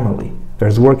your family.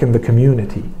 There's work in the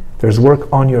community. There's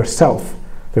work on yourself.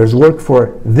 There's work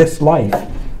for this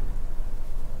life.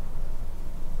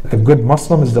 A good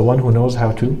Muslim is the one who knows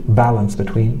how to balance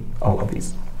between all of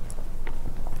these.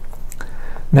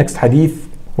 Next hadith,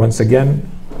 once again,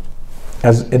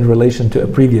 as in relation to a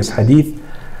previous hadith,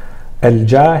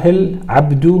 Al-Jahil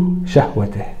abdu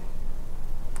shahwatih.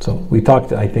 So we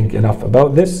talked, I think, enough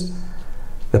about this.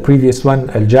 The previous one,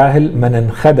 Al-Jahil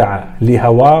man khada'a li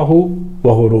hawahu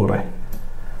wa ghururih.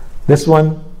 This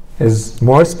one is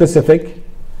more specific.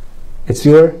 It's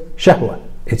your shahwa.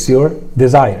 It's your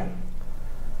desire.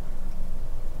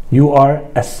 You are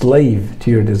a slave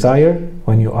to your desire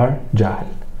when you are Jahl.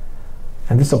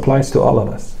 And this applies to all of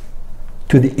us.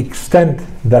 To the extent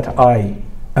that I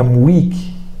am weak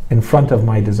in front of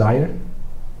my desire,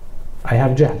 I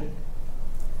have Jahl.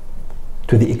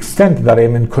 To the extent that I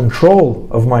am in control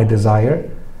of my desire,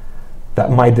 that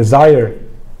my desire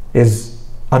is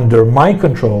under my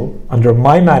control, under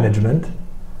my management,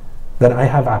 then I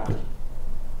have aql.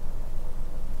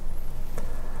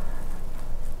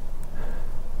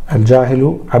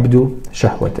 Al-Jahilu abdu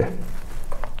shahwatih.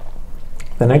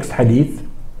 The next hadith,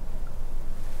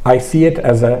 I see it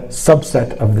as a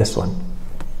subset of this one.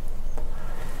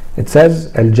 It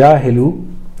says,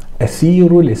 Al-Jahilu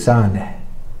asiru lisanih.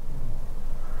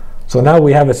 So now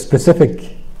we have a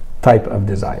specific type of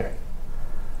desire.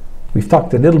 We've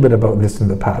talked a little bit about this in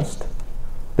the past.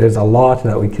 There's a lot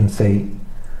that we can say.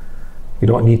 We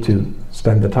don't need to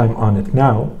spend the time on it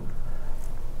now.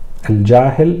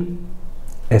 Al-Jahil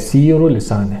asiru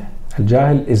lisanih.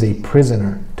 Al-Jahil is a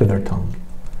prisoner to their tongue.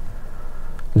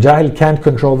 Al-Jahil can't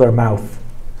control their mouth.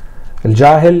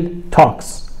 Al-Jahil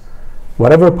talks.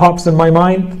 Whatever pops in my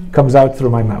mind comes out through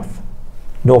my mouth.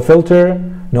 No filter,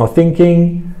 no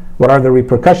thinking. What are the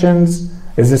repercussions?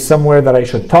 Is this somewhere that I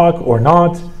should talk or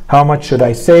not? How much should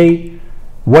I say?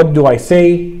 What do I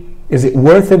say? Is it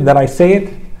worth it that I say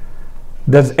it?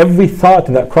 Does every thought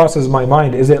that crosses my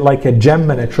mind, is it like a gem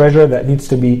and a treasure that needs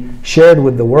to be shared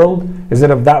with the world? Is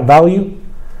it of that value?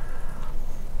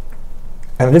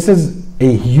 And this is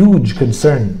a huge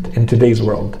concern in today's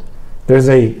world. There's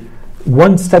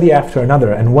one study after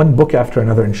another and one book after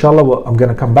another. Inshallah, I'm going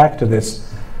to come back to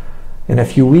this in a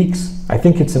few weeks. I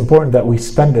think it's important that we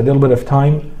spend a little bit of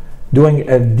time doing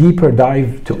a deeper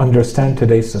dive to understand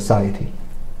today's society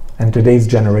and today's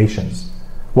generations.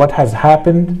 What has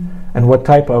happened and what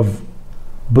type of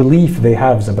belief they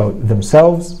have about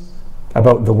themselves,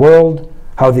 about the world,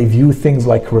 how they view things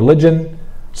like religion.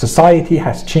 Society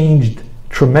has changed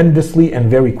tremendously and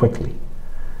very quickly.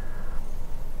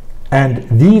 And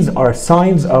these are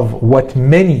signs of what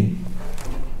many,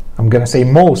 I'm going to say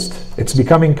most, it's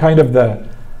becoming kind of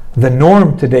the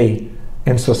norm today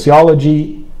in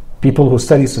sociology, people who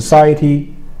study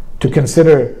society, to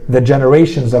consider the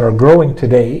generations that are growing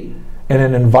today in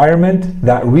an environment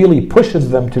that really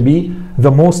pushes them to be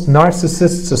the most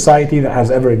narcissist society that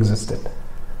has ever existed.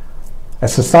 a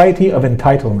society of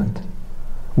entitlement.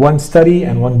 One study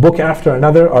and one book after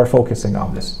another are focusing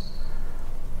on this.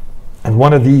 And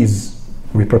one of these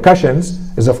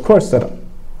repercussions is, of course, that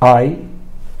I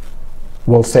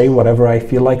will say whatever I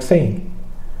feel like saying.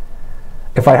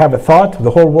 If I have a thought,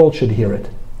 the whole world should hear it.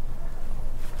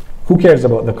 Who cares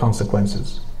about the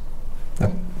consequences?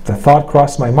 The thought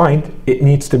crossed my mind, it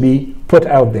needs to be put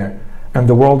out there, and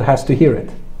the world has to hear it.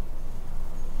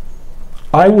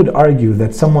 I would argue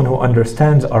that someone who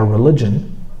understands our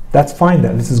religion, that's fine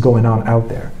that this is going on out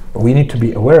there, but we need to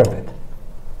be aware of it.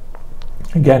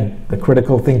 Again, the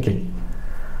critical thinking.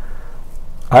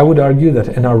 I would argue that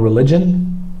in our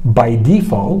religion, by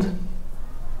default,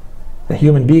 the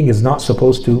human being is not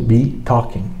supposed to be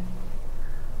talking.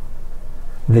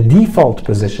 The default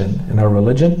position in our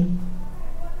religion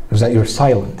is that you're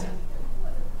silent.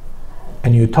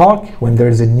 And you talk when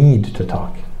there's a need to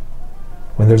talk.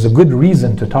 When there's a good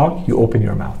reason to talk, you open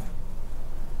your mouth.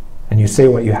 And you say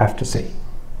what you have to say.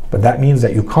 But that means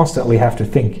that you constantly have to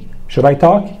think, should I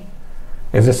talk?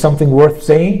 Is this something worth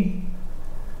saying?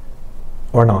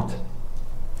 Or not?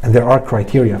 And there are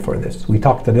criteria for this. We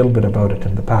talked a little bit about it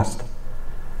in the past.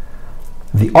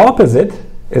 The opposite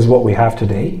is what we have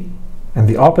today, and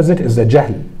the opposite is the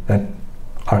jahl that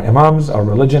our imams, our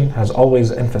religion has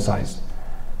always emphasized.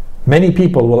 Many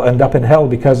people will end up in hell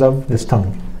because of this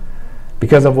tongue,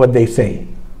 because of what they say.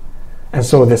 And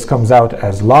so this comes out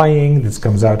as lying, this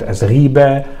comes out as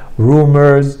ghibah,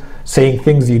 rumors, saying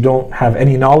things you don't have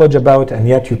any knowledge about, and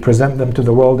yet you present them to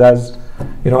the world as,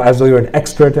 as though you're an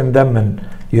expert in them, and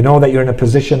you know that you're in a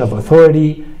position of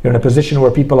authority, you're in a position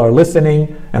where people are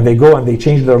listening, and they go and they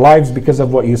change their lives because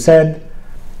of what you said.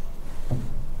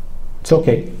 It's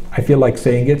okay. I feel like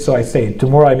saying it, so I say it.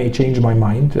 Tomorrow I may change my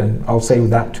mind, and I'll say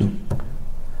that too.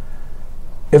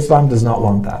 Islam does not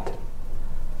want that.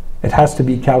 It has to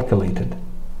be calculated.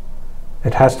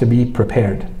 It has to be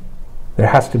prepared. There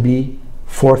has to be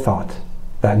forethought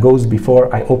that goes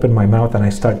before I open my mouth and I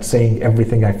start saying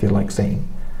everything I feel like saying.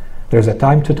 There's a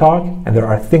time to talk, and there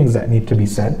are things that need to be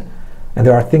said, and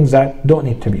there are things that don't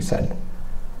need to be said.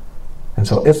 And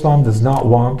so Islam does not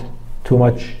want too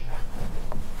much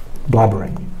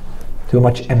blabbering, too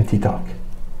much empty talk.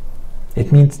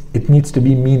 It needs to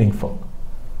be meaningful.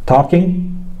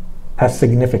 Talking has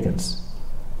significance.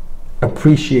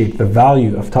 Appreciate the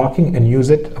value of talking and use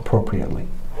it appropriately.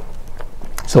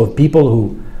 So people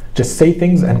who just say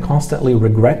things and constantly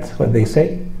regret what they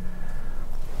say,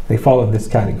 they fall in this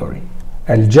category.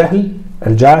 Al-Jahil,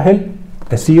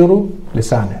 asiru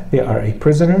lisaneh. They are a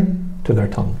prisoner to their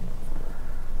tongue.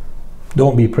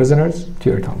 Don't be prisoners to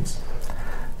your tongues.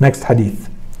 Next hadith.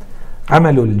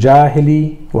 عمل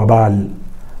الجاهل وبال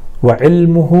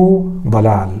وعلمه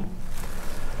ضلال.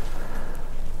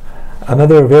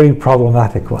 Another very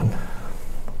problematic one.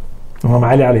 Imam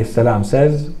Ali alayhi salam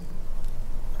says,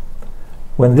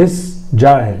 when this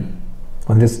jahil,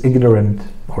 when this ignorant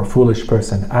or foolish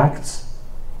person acts,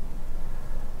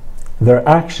 their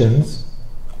actions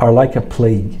are like a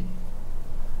plague.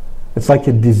 It's like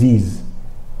a disease.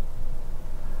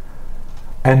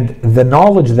 And the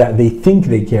knowledge that they think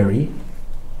they carry,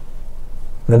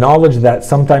 the knowledge that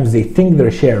sometimes they think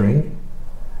they're sharing,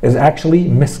 is actually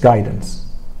misguidance.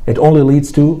 It only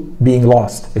leads to being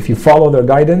lost. If you follow their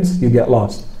guidance, you get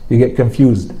lost. You get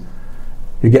confused.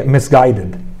 You get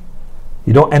misguided.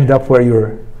 You don't end up where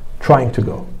you're trying to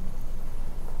go.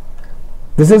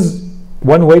 This is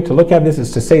one way to look at this,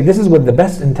 is to say this is with the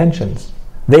best intentions.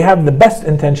 They have the best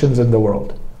intentions in the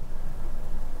world.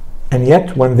 And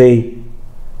yet when they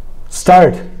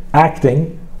start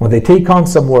acting, when they take on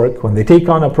some work, when they take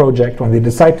on a project, when they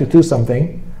decide to do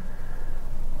something,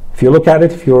 if you look at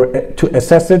it, if you're to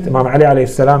assess it, Imam Ali alayhi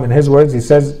salam, in his words, he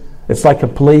says it's like a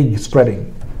plague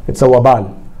spreading. It's a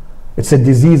wabal. It's a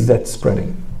disease that's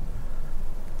spreading.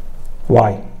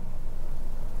 Why?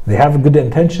 They have a good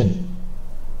intention.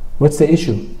 What's the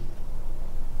issue?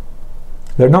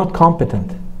 They're not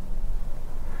competent.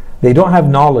 They don't have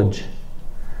knowledge,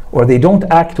 or they don't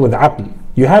act with aql.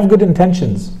 You have good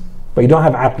intentions, but you don't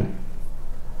have aql.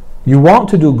 You want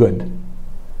to do good.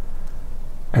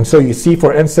 And so you see,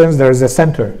 for instance, there is a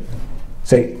center.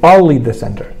 Say, I'll lead the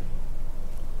center.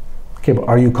 Okay, but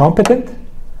are you competent?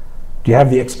 Do you have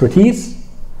the expertise?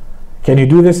 Can you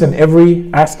do this in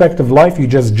every aspect of life? You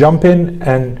just jump in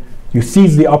and you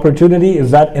seize the opportunity.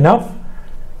 Is that enough?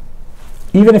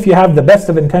 Even if you have the best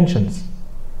of intentions,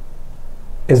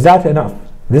 is that enough?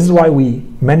 This is why we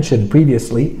mentioned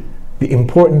previously the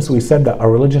importance we said that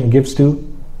our religion gives to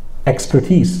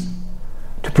expertise,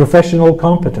 to professional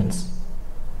competence.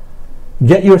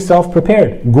 Get yourself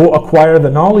prepared. Go acquire the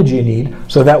knowledge you need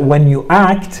so that when you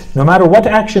act, no matter what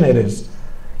action it is,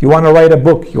 You want to write a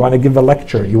book, you want to give a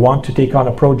lecture, you want to take on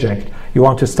a project, you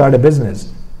want to start a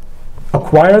business.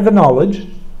 Acquire the knowledge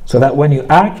so that when you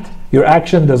act, your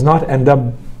action does not end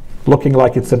up looking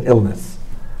like it's an illness,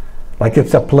 like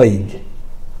it's a plague.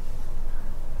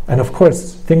 And of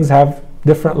course, things have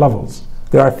different levels.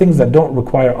 There are things that don't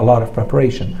require a lot of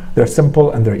preparation. They're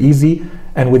simple and they're easy,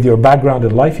 and with your background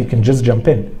in life, you can just jump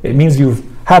in. It means you've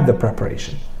had the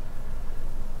preparation.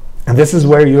 And this is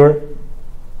where your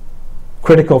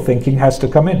critical thinking has to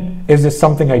come in. Is this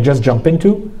something I just jump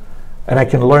into and I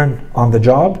can learn on the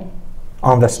job,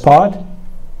 on the spot,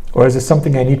 or is this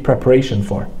something I need preparation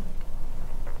for?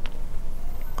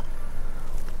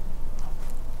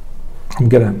 I'm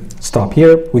gonna stop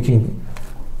here. We can,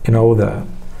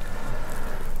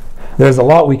 there's a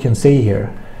lot we can say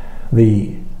here.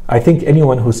 I think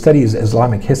anyone who studies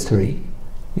Islamic history,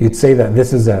 you'd say that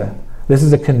this is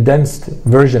a condensed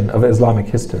version of Islamic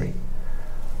history.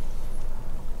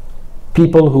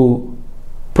 People who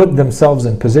put themselves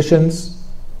in positions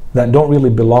that don't really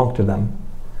belong to them,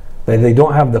 that they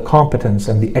don't have the competence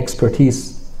and the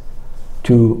expertise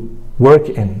to work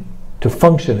in, to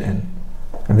function in,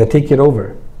 and they take it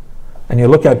over. And you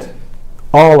look at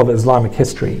all of Islamic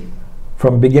history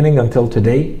from beginning until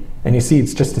today, and you see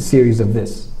it's just a series of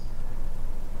this.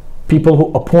 People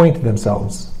who appoint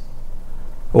themselves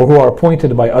or who are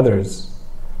appointed by others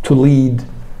to lead,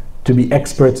 to be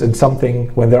experts in something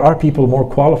when there are people more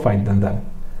qualified than them,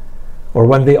 or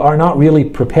when they are not really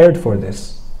prepared for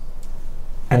this.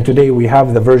 And today we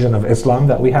have the version of Islam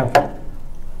that we have.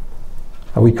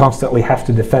 And we constantly have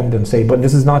to defend and say, but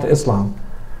this is not Islam.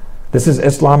 This is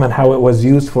Islam and how it was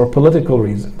used for political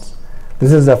reasons.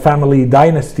 This is a family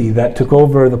dynasty that took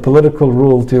over the political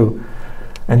rule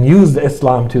and used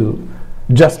Islam to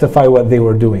justify what they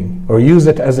were doing, or use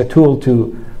it as a tool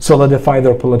to solidify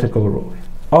their political rule.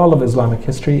 All of Islamic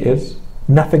history is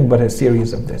nothing but a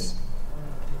series of this.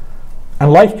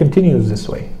 And life continues this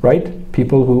way, right?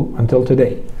 People who, until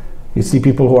today, you see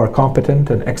people who are competent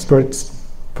and experts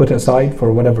put aside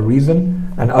for whatever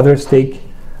reason, and others take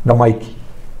the mic,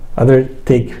 others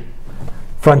take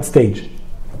front stage,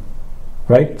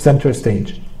 right? Center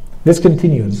stage. This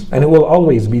continues, and it will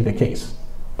always be the case.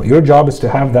 But your job is to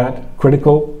have that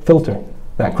critical filter,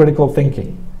 that critical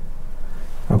thinking.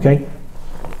 Okay?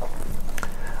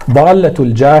 ضالة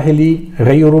الجاهل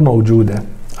غير موجودة.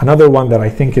 Another one that I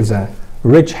think is a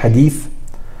rich hadith.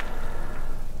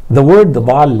 The word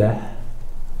ضالة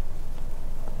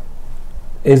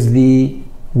is the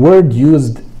word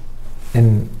used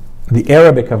in the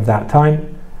Arabic of that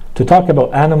time to talk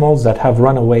about animals that have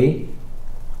run away,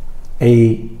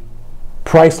 a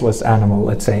priceless animal,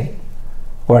 let's say,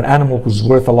 or an animal who's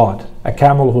worth a lot, a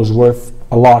camel who's worth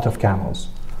a lot of camels,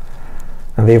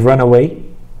 and they've run away.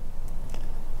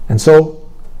 And so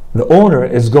the owner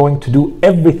is going to do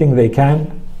everything they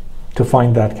can to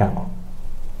find that camel.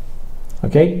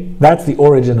 Okay? That's the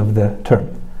origin of the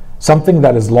term. Something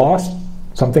that is lost,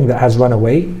 something that has run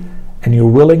away, and you're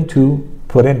willing to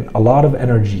put in a lot of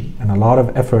energy and a lot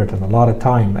of effort and a lot of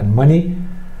time and money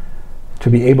to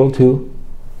be able to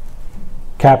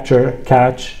capture,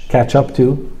 catch up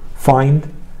to,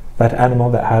 find that animal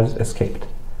that has escaped.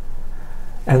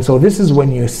 And so this is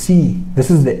when you see, this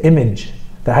is the image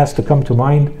that has to come to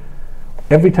mind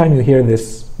every time you hear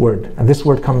this word. And this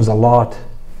word comes a lot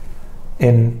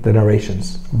in the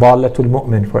narrations. ضالة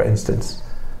المؤمن, for instance.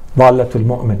 ضالة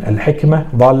المؤمن.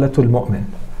 الحكمة ضالة المؤمن.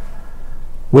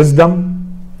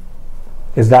 Wisdom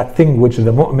is that thing which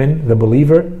the mu'min, the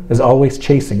believer, is always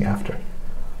chasing after,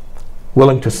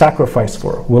 willing to sacrifice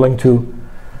for, willing to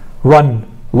run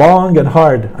long and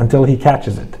hard until he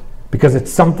catches it, because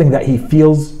it's something that he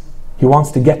feels he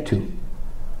wants to get to,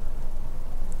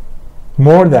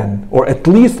 more than, or at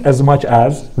least as much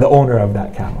as, the owner of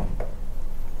that camel.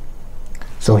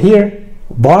 So here,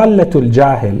 ضالة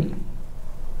الجاهل,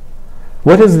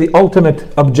 what is the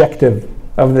ultimate objective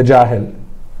of the jahil?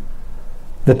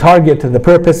 The target, the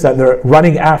purpose that they're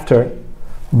running after.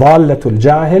 ضالة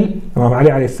الجاهل, Imam Ali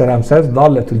alayhi salam says,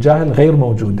 ضالة الجاهل غير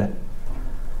موجودة.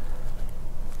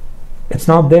 It's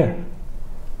not there.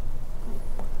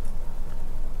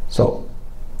 So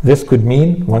this could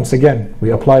mean, once again, we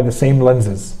apply the same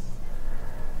lenses.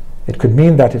 It could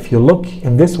mean that if you look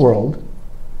in this world,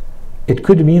 it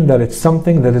could mean that it's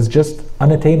something that is just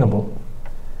unattainable.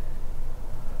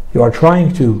 You are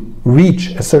trying to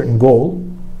reach a certain goal,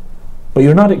 but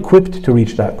you're not equipped to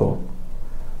reach that goal.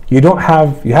 You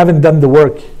haven't done the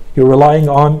work. You're relying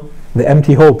on the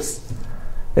empty hopes.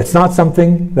 It's not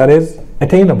something that is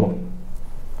attainable.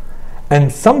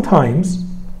 And sometimes,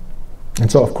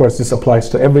 and so of course this applies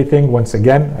to everything, once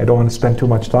again, I don't want to spend too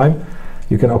much time.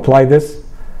 You can apply this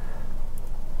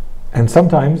And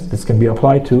sometimes this can be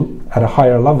applied to at a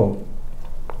higher level.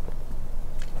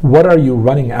 What are you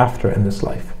running after in this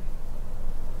life?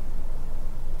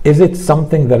 Is it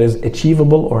something that is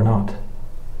achievable or not?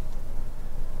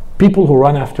 People who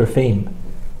run after fame,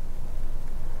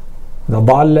 the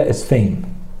dalla is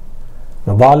fame,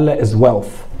 the dalla is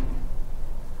wealth,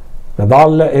 the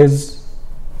dalla is,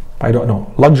 I don't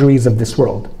know, luxuries of this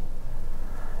world.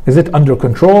 Is it under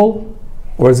control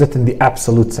or is it in the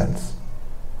absolute sense?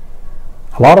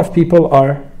 A lot of people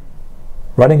are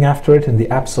running after it in the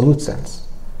absolute sense.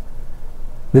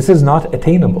 This is not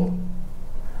attainable.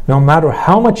 No matter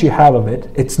how much you have of it,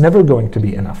 it's never going to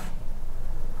be enough.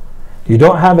 You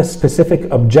don't have a specific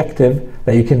objective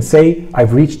that you can say,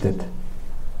 I've reached it.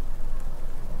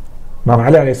 Imam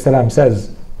Ali alayhi salam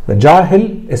says, the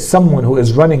Jahil is someone who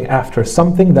is running after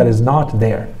something that is not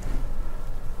there.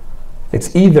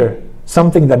 It's either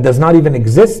something that does not even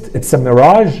exist, it's a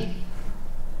mirage,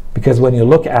 because when you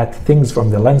look at things from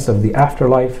the lens of the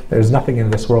afterlife, there's nothing in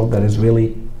this world that is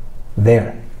really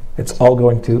there. It's all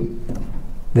going to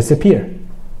disappear.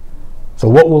 So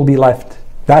what will be left?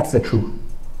 That's the true.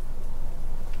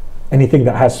 Anything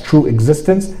that has true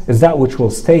existence is that which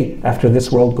will stay after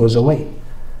this world goes away.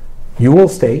 You will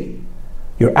stay,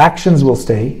 your actions will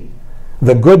stay,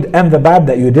 the good and the bad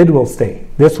that you did will stay.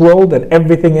 This world and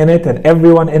everything in it and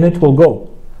everyone in it will go.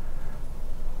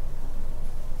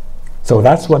 So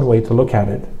that's one way to look at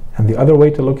it. And the other way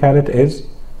to look at it is,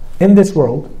 in this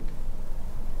world,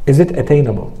 is it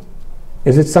attainable?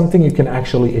 Is it something you can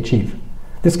actually achieve?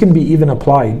 This can be even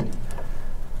applied,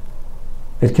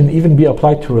 it can even be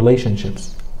applied to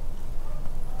relationships.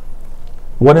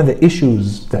 One of the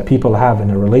issues that people have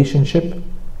in a relationship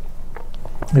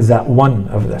is that one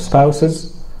of the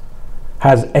spouses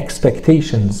has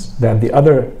expectations that the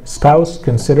other spouse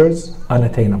considers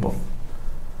unattainable,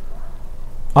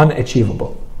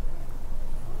 unachievable.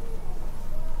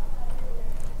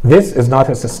 This is not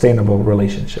a sustainable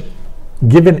relationship.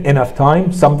 Given enough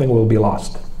time, something will be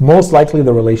lost. Most likely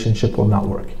the relationship will not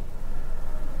work.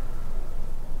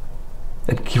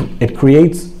 It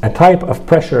creates a type of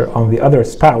pressure on the other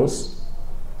spouse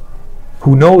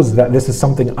who knows that this is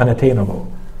something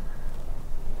unattainable.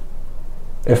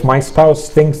 If my spouse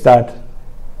thinks that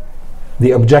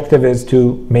the objective is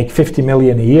to make 50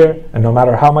 million a year, and no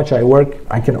matter how much I work,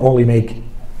 I can only make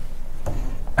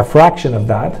a fraction of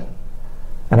that,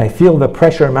 and I feel the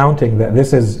pressure mounting that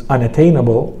this is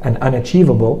unattainable and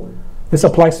unachievable, this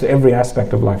applies to every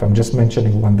aspect of life. I'm just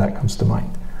mentioning one that comes to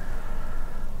mind.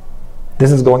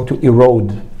 This is going to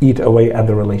erode, eat away at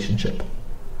the relationship.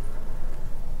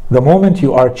 The moment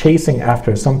you are chasing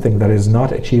after something that is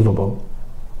not achievable,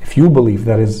 if you believe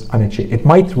that is unachievable, it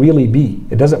might really be,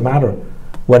 it doesn't matter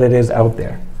what it is out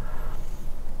there.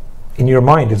 In your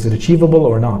mind, is it achievable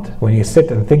or not? When you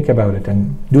sit and think about it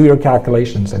and do your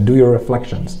calculations and do your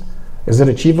reflections, is it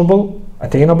achievable,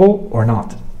 attainable, or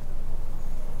not?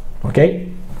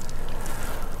 Okay?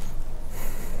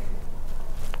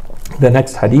 The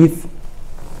next hadith,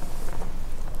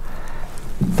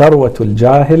 ثروة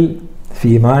الجاهل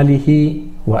في ماله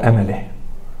وأمله.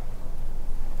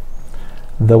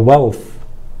 The wealth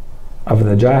of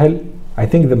the Jahil, I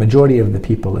think the majority of the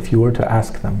people, if you were to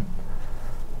ask them,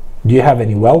 do you have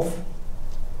any wealth?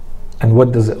 And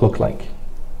what does it look like?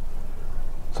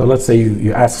 So let's say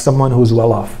you ask someone who's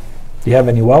well off, do you have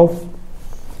any wealth?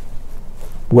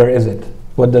 Where is it?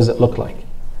 What does it look like?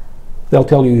 They'll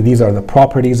tell you, these are the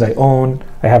properties I own,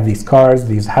 I have these cars,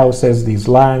 these houses, these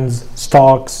lands,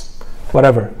 stocks,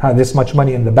 whatever, I have this much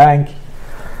money in the bank.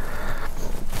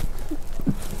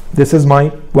 This is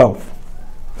my wealth.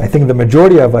 I think the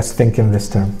majority of us think in this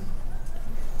term.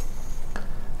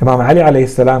 Imam Ali alayhi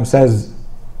salam says,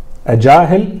 a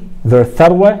Jahil, their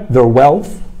tharwa, their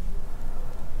wealth,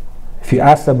 if you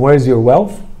ask them, where's your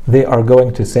wealth? They are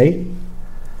going to say,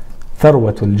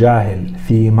 ثروة الجاهل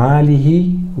في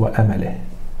ماله وأمله.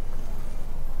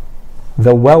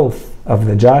 The wealth of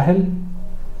the Jahil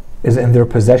is in their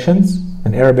possessions.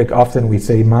 In Arabic often we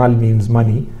say mal means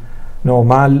money. No,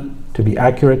 mal, to be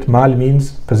accurate, mal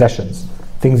means possessions,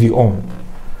 things you own.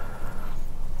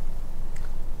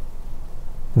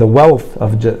 The wealth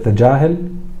of the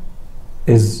Jahil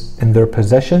is in their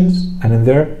possessions and in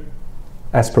their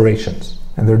aspirations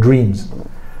and their dreams.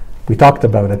 We talked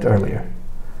about it earlier.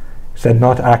 Said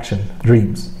not action,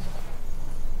 dreams.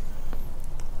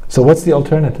 So what's the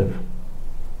alternative?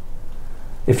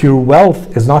 If your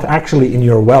wealth is not actually in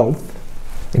your wealth,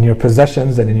 in your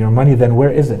possessions and in your money, then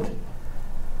where is it?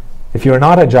 If you're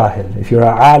not a Jahil, if you're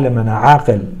a alim and a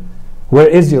aqil, where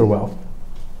is your wealth?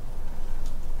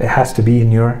 It has to be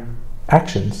in your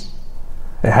actions.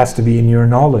 It has to be in your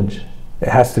knowledge. It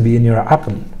has to be in your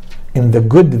aql, in the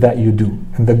good that you do,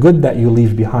 in the good that you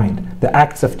leave behind, the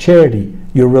acts of charity,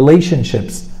 your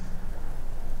relationships.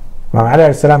 Imam Ali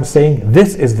is saying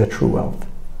this is the true wealth,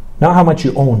 not how much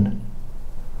you own.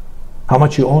 How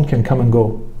much you own can come and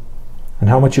go, and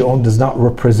how much you own does not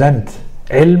represent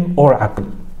ilm or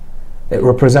aql. It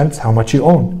represents how much you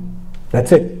own.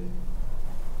 That's it.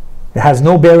 It has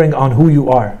no bearing on who you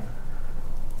are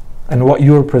and what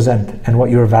you represent and what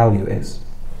your value is.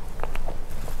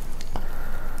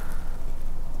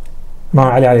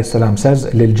 Imam Ali alayhi salam says,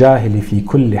 لِلْجَاهِلِ فِي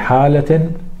كُلِّ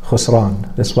حَالَةٍ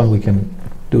خُسْرَانٍ. This one we can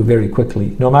do very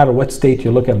quickly. No matter what state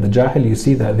you look at the jahil, you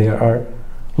see that they are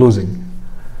losing.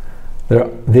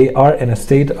 They are in a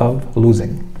state of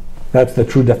losing. That's the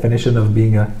true definition of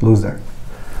being a loser.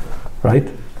 Right?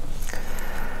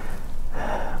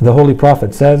 The Holy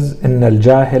Prophet says, إِنَّ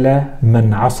الْجَاهِلَ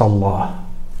مَنْ عَصَى اللَّهِ.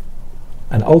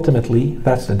 And ultimately,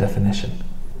 that's the definition.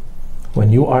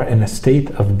 When you are in a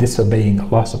state of disobeying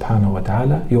Allah subhanahu wa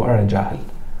ta'ala, you are a jahil.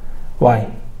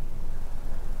 Why?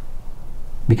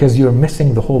 Because you're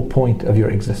missing the whole point of your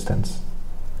existence.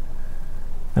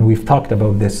 And we've talked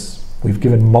about this. We've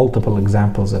given multiple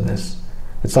examples of this.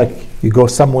 It's like you go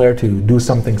somewhere to do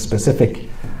something specific.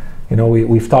 You know,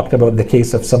 we've talked about the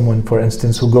case of someone, for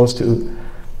instance, who goes to,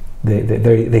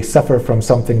 they suffer from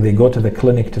something, they go to the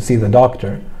clinic to see the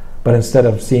doctor, but instead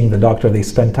of seeing the doctor, they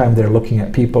spend time there looking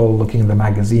at people, looking at the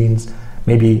magazines,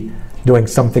 maybe doing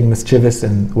something mischievous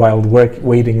and while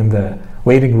waiting in the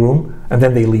waiting room, and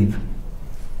then they leave.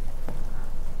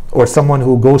 Or someone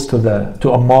who goes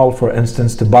to a mall, for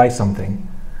instance, to buy something,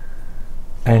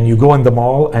 and you go in the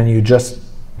mall and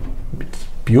it's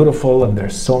beautiful and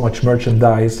there's so much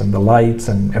merchandise and the lights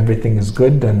and everything is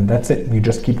good, and that's it. You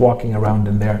just keep walking around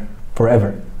in there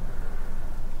forever.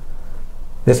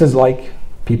 This is like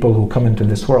people who come into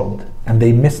this world and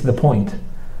they miss the point.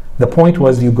 The point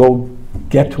was you go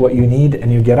get what you need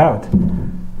and you get out.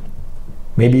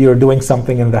 Maybe you're doing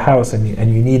something in the house and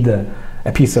you need a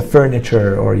piece of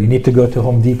furniture, or you need to go to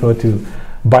Home Depot to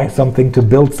buy something, to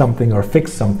build something or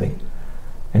fix something,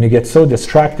 and you get so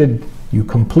distracted you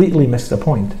completely miss the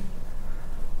point.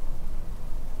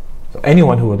 So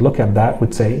anyone who would look at that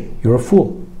would say you're a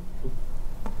fool.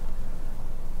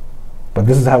 But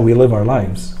this is how we live our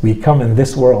lives. We come in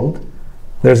this world,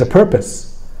 there's a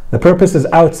purpose. The purpose is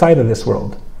outside of this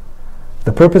world.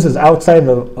 The purpose is outside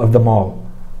of the mall.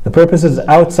 The purpose is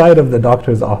outside of the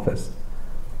doctor's office.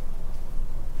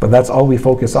 But that's all we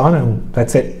focus on, and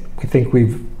that's it. We think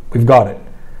we've got it.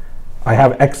 I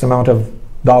have X amount of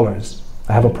dollars.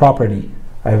 I have a property.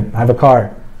 I have a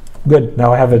car. Good.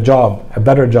 Now I have a job, a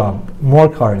better job, more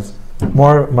cars,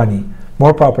 more money,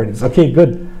 more properties. Okay,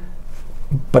 good.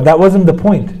 But that wasn't the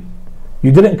point.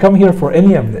 You didn't come here for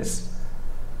any of this.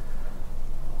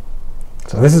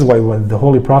 So this is why when the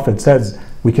Holy Prophet says,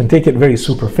 we can take it very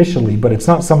superficially, but it's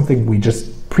not something we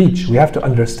just preach. We have to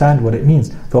understand what it means.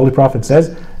 The Holy Prophet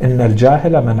says, إِنَّ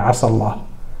الْجَاهِلَ مَنْ عَصَى اللَّهِ.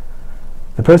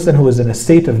 The person who is in a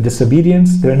state of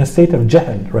disobedience, they're in a state of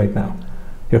jahl right now.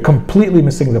 You're completely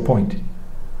missing the point.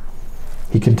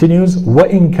 He continues,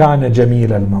 وَإِنْ كَانَ جَمِيلَ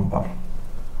الْمَنْظَرِ.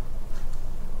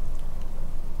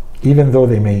 Even though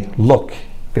they may look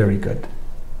very good.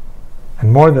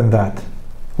 And more than that,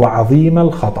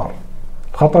 وَعَظِيمَ الْخَطَرِ.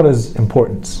 Khatar is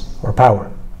importance or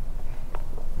power.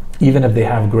 Even if they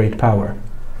have great power,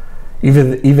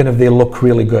 even if they look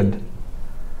really good,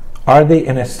 are they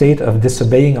in a state of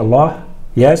disobeying Allah?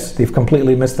 Yes, they've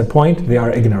completely missed the point. They are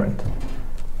ignorant.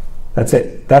 That's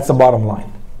it. That's the bottom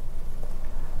line.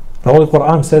 The Holy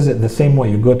Quran says it the same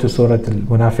way. You go to Surah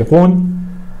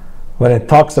Al-Munafiqun, when it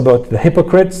talks about the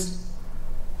hypocrites,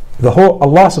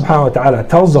 Allah subhanahu wa ta'ala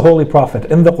tells the Holy Prophet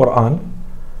in the Quran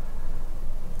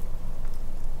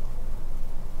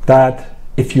that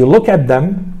if you look at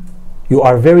them, you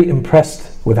are very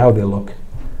impressed with how they look.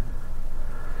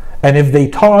 And if they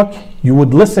talk, you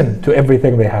would listen to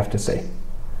everything they have to say.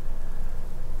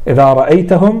 إِذَا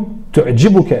رَأَيْتَهُمْ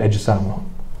تُعْجِبُكَ أَجْسَامُهُمْ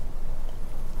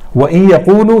وَإِن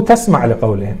يَقُولُوا تَسْمَعْ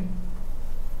لِقَوْلِهِمْ.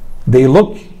 They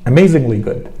look amazingly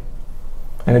good.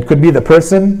 And it could be the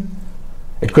person,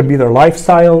 it could be their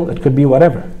lifestyle, it could be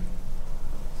whatever.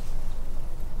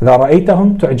 إِذَا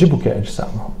رَأَيْتَهُمْ تُعْجِبُكَ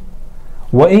أَجْسَامُهُمْ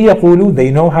وَإِن يَقُولُوا. They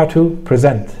know how to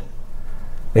present.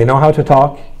 They know how to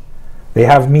talk. They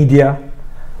have media,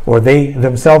 or they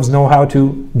themselves know how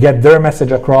to get their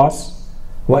message across.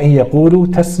 وَإِن يَقُولُوا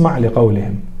تَسْمَعْ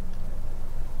لِقَوْلِهِمْ.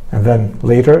 And then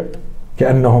later,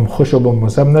 كَأَنَّهُمْ خُشُبٌ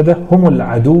مُسَمَّدَةٌ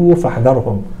هُمُ الْعَدُوُّ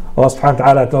فَاحْذَرْهُمْ. Allah subhanahu wa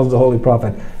ta'ala tells the Holy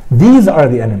Prophet, these are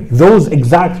the enemy. Those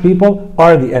exact people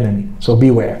are the enemy. So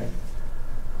beware.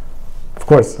 Of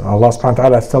course, Allah subhanahu wa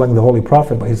ta'ala is telling the Holy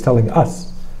Prophet, but He's telling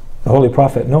us. The Holy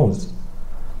Prophet knows.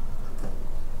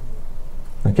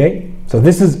 Okay? So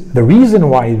this is the reason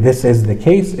why this is the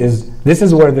case, is this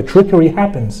is where the trickery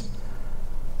happens.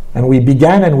 And we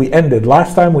began and we ended.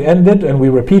 Last time we ended and we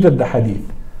repeated the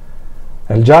hadith.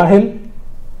 Al-Jahil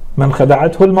man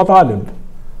khada'athu al-matalib.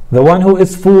 The one who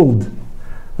is fooled,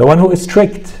 the one who is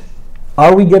tricked.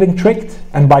 Are we getting tricked?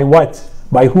 And by what?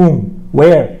 By whom?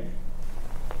 Where?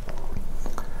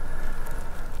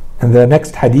 And the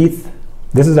next hadith,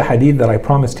 this is a hadith that I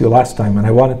promised you last time, and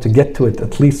I wanted to get to it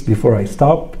at least before I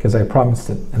stop, because I promised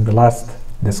it in the last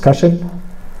discussion.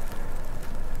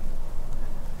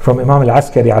 From Imam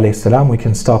al-Askari alayhi salam, we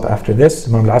can stop after this.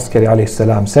 Imam al-Askari alayhi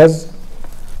salam says,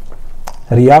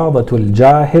 رياضة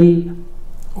الجاهل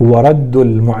ورد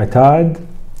المعتاد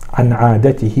عن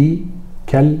عادته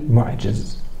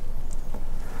كالمعجز.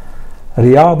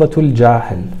 رياضة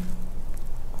الجاهل,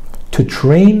 to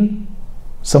train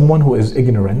someone who is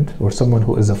ignorant or someone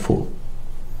who is a fool.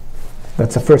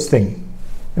 That's the first thing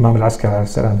Imam al-Askari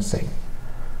is saying.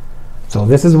 So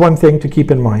this is one thing to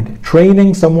keep in mind.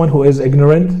 Training someone who is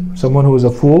ignorant, someone who is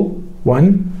a fool,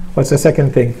 one. What's the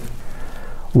second thing?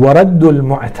 وَرَدُّ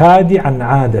الْمُعْتَادِ عَنْ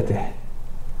عَادَتِهِ,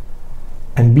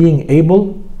 and being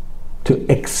able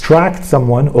to extract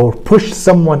someone or push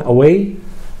someone away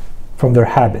from their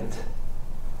habit.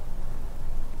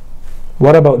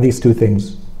 What about these two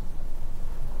things?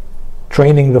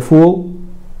 Training the fool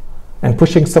and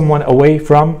pushing someone away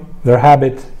from their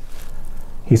habit.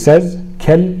 He says,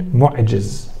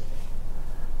 كَالْمُعْجِزِ,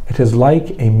 it is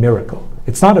like a miracle.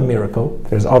 It's not a miracle.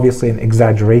 There's obviously an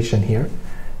exaggeration here.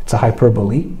 It's a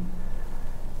hyperbole.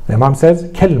 The Imam says,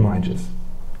 كَالْمُعْجِزِ,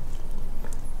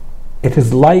 it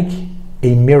is like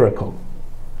a miracle.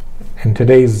 In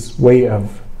today's way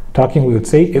of talking, we would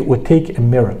say it would take a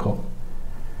miracle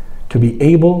to be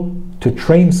able to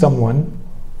train someone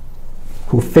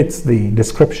who fits the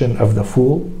description of the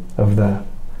fool, of the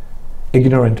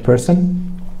ignorant person.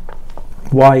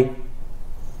 Why?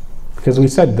 Because we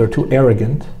said they're too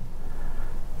arrogant,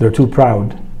 they're too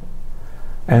proud,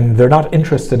 and they're not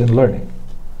interested in learning.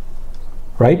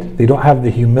 Right? They don't have the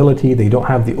humility, they don't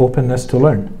have the openness to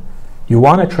learn. You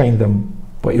want to train them,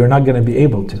 but you're not going to be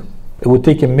able to. It would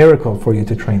take a miracle for you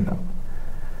to train them.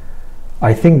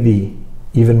 I think the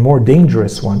even more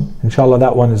dangerous one, inshallah,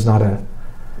 that one is not a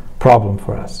problem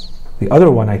for us. The other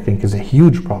one, I think, is a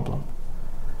huge problem.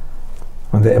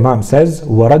 When the Imam says,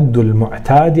 وَرَدُّ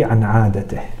الْمُعْتَادِ عَنْ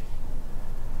عَادَتِهِ,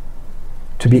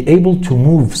 to be able to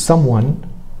move someone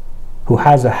who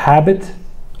has a habit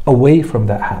away from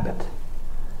that habit.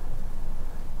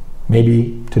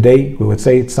 Maybe today we would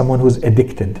say it's someone who's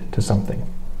addicted to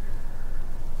something.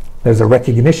 There's a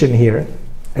recognition here.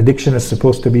 Addiction is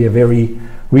supposed to be a very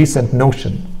recent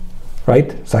notion,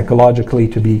 right? Psychologically,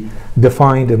 to be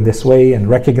defined in this way and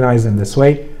recognized in this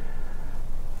way.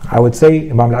 I would say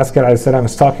Imam al-Askari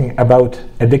is talking about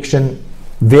addiction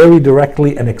very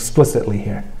directly and explicitly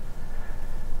here.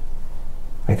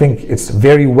 I think it's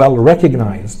very well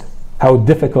recognized how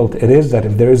difficult it is, that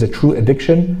if there is a true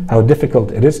addiction, how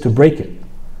difficult it is to break it.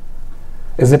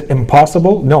 Is it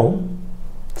impossible? No,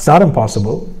 it's not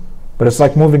impossible, but it's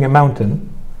like moving a mountain.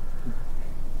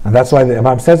 And that's why the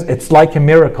Imam says it's like a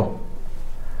miracle.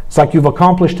 It's like you've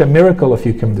accomplished a miracle if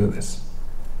you can do this.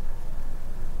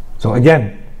 So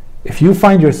again, if you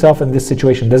find yourself in this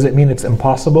situation, does it mean it's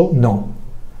impossible? No.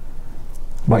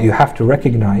 But you have to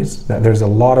recognize that there's a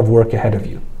lot of work ahead of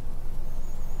you.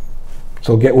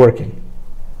 So get working.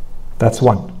 That's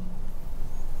one.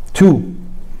 Two,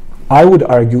 I would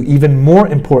argue even more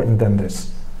important than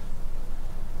this.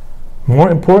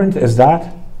 More important is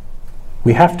that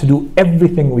we have to do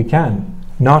everything we can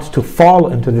not to fall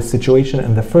into this situation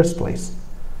in the first place.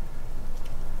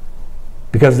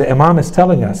 Because the Imam is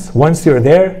telling us, once you're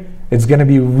there, it's going to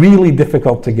be really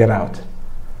difficult to get out.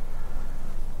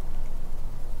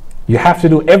 You have to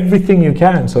do everything you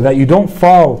can so that you don't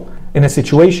fall in a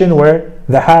situation where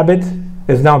the habit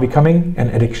is now becoming an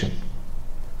addiction.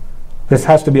 This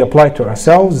has to be applied to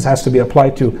ourselves. This has to be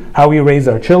applied to how we raise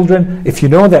our children. If you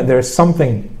know that there's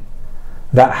something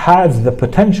that has the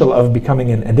potential of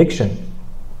becoming an addiction,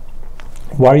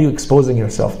 why are you exposing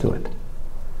yourself to it?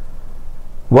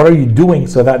 What are you doing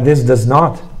so that this does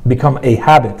not become a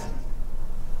habit?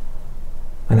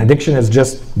 An addiction is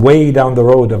just way down the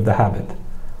road of the habit.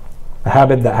 A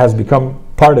habit that has become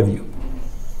part of you.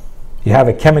 You have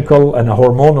a chemical and a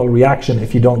hormonal reaction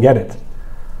if you don't get it.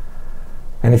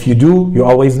 And if you do, you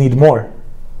always need more.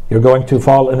 You're going to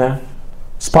fall in a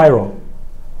spiral.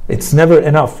 It's never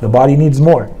enough. The body needs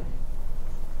more.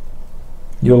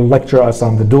 You'll lecture us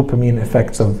on the dopamine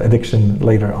effects of addiction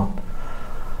later on.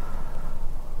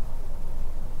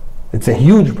 It's a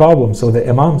huge problem. So the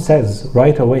Imam says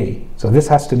right away, so this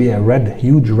has to be a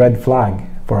huge red flag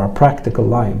for our practical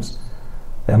lives.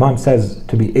 The Imam says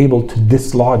to be able to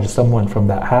dislodge someone from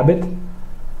that habit,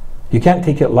 you can't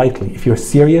take it lightly. If you're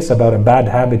serious about a bad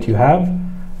habit you have,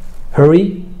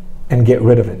 hurry and get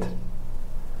rid of it.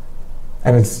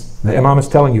 And the Imam is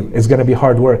telling you it's going to be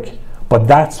hard work. But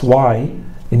that's why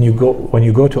when you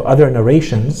go to other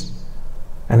narrations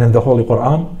and in the Holy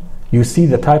Quran, you see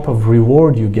the type of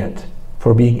reward you get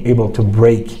for being able to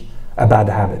break a bad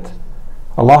habit.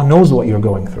 Allah knows what you're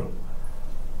going through.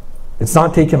 It's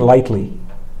not taken lightly.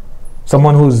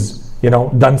 Someone who's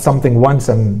done something once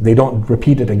and they don't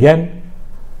repeat it again,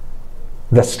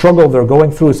 the struggle they're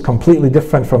going through is completely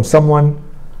different from someone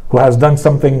who has done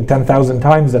something 10,000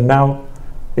 times and now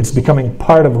it's becoming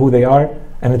part of who they are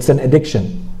and it's an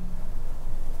addiction.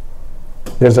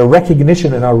 There's a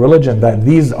recognition in our religion that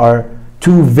these are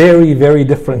two very, very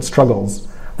different struggles.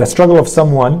 The struggle of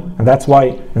someone, and that's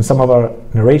why in some of our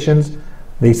narrations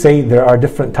they say there are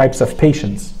different types of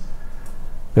patience.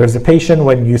 There's a patient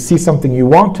when you see something you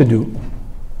want to do,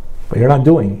 but you're not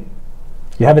doing.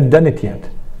 You haven't done it yet.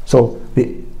 So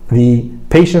the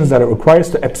patience that it requires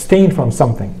to abstain from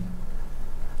something.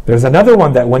 There's another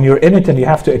one that when you're in it and you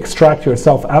have to extract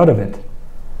yourself out of it.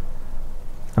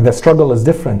 And the struggle is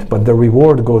different, but the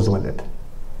reward goes with it.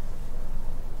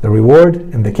 The reward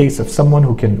in the case of someone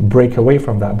who can break away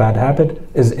from that bad habit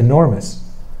is enormous.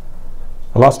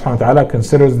 Allah subhanahu wa ta'ala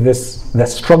considers this the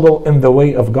struggle in the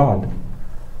way of God.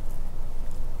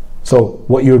 So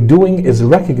what you're doing is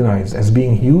recognized as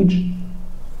being huge,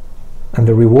 and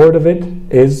the reward of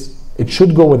it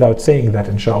should go without saying that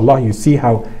inshallah you see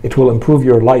how it will improve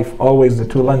your life, always the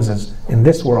two lenses in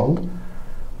this world,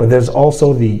 but there's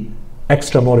also the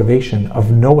extra motivation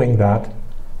of knowing that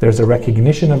there's a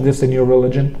recognition of this in your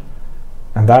religion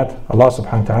and that Allah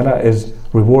subhanahu wa ta'ala is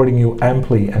rewarding you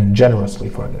amply and generously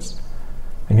for this.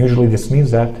 And usually this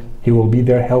means that He will be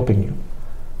there helping you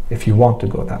if you want to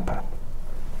go that path.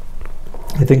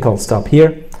 I think I'll stop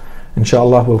here.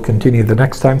 Inshallah we'll continue the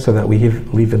next time so that we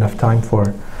leave enough time for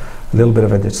a little bit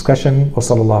of a discussion. Wa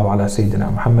sallallahu ala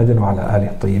Sayyidina Muhammadin wa ala alihi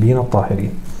at-tayyibin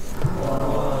at-tahirin.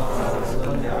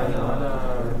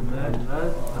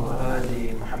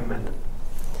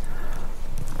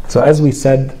 So as we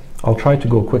said, I'll try to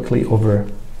go quickly over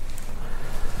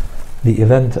the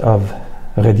event of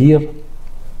Ghadeer.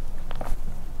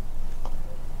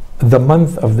 The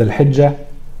month of Dhul Hijjah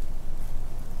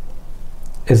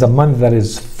is a month that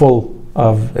is full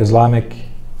of Islamic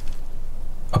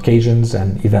occasions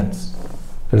and events.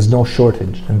 There's no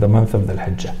shortage in the month of Dhul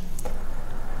Hijjah.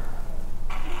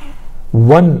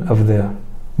 One of the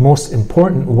most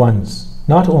important ones,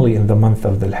 not only in the month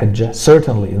of Dhul Hijjah,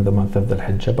 certainly in the month of Dhul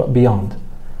Hijjah, but beyond,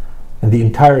 in the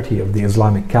entirety of the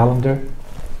Islamic calendar,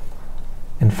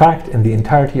 in fact in the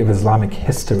entirety of Islamic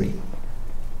history,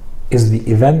 is the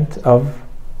event of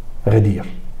Ghadeer,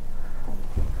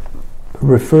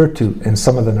 referred to in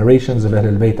some of the narrations of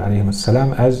Ahlul Bayt alayhim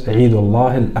as-salam as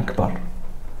Eidullah al-Akbar,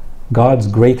 God's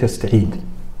greatest Eid.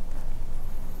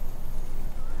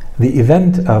 The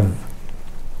event of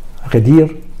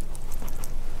Ghadeer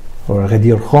or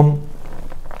Ghadeer Khum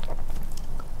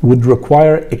would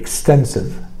require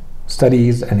extensive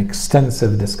studies and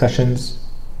extensive discussions,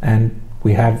 and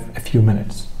we have a few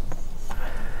minutes.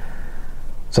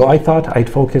 So I thought I'd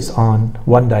focus on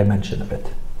one dimension of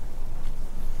it.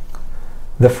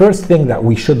 The first thing that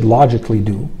we should logically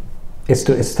do is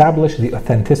to establish the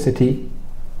authenticity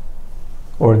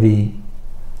or the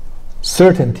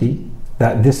certainty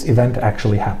that this event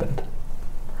actually happened.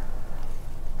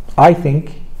 I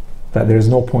think that there is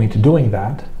no point doing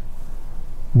that,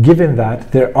 given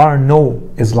that there are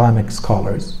no Islamic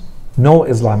scholars, no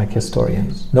Islamic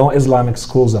historians, no Islamic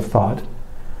schools of thought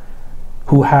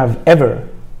who have ever,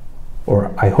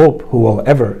 or I hope who will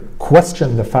ever,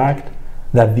 question the fact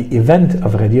that the event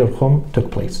of Ghadeer Khum took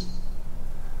place.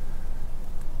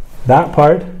 That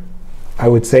part, I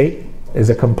would say, is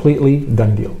a completely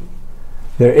done deal.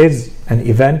 There is an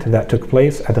event that took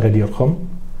place at Ghadeer Khum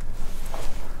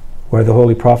where the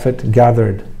Holy Prophet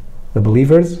gathered the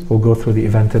believers. We'll go through the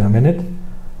event in a minute.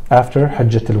 After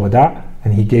Hajjat al-Wada',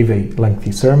 and he gave a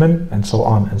lengthy sermon and so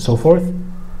on and so forth.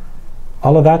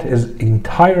 All of that is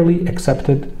entirely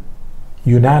accepted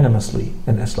unanimously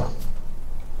in Islam.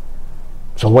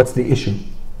 So what's the issue?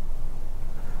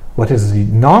 What is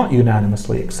not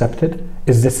unanimously accepted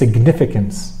is the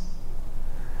significance.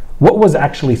 What was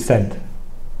actually said?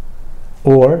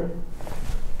 Or,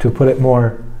 to put it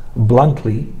more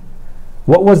bluntly,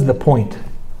 what was the point?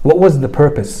 What was the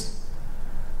purpose?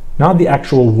 Not the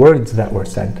actual words that were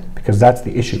said, because that's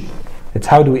the issue. It's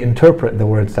how do we interpret the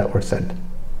words that were said.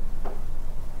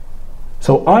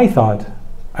 So I thought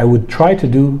I would try to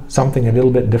do something a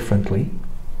little bit differently.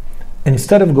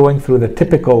 Instead of going through the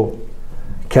typical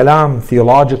kalam,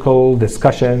 theological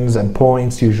discussions and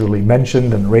points usually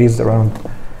mentioned and raised around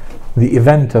the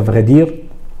event of Ghadeer,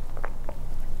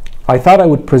 I thought I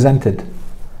would present it.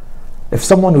 If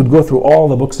someone would go through all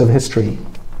the books of history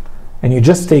and you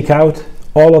just take out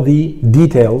all of the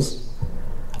details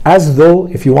as though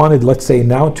if you wanted, let's say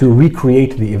now, to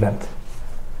recreate the event.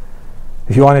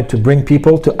 If you wanted to bring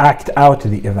people to act out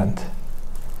the event.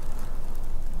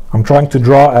 I'm trying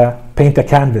to paint a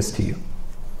canvas to you.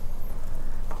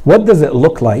 What does it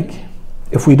look like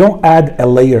if we don't add a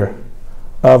layer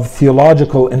of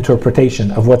theological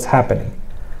interpretation of what's happening?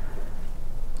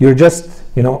 You're just,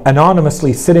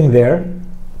 anonymously sitting there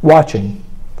watching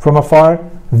from afar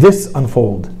this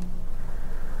unfold.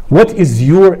 What is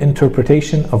your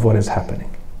interpretation of what is happening?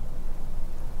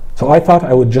 So I thought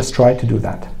I would just try to do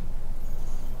that.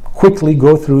 Quickly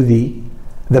go through the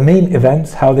main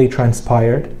events, how they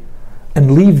transpired,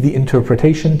 and leave the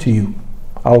interpretation to you.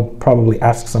 I'll probably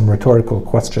ask some rhetorical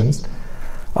questions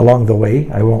along the way.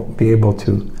 I won't be able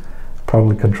to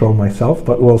probably control myself,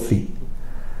 but we'll see.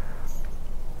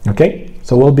 Okay,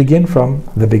 so we'll begin from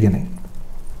the beginning.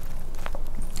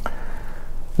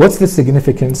 What's the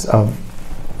significance of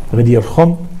Ghadeer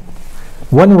Khum?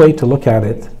 One way to look at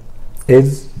it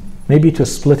is maybe to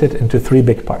split it into three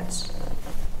big parts.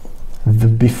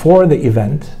 Before the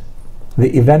event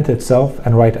itself,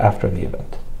 and right after the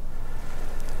event.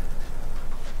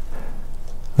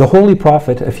 The Holy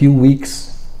Prophet, a few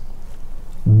weeks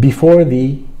before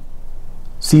the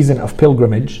season of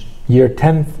pilgrimage, year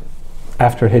 10th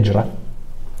after Hijrah,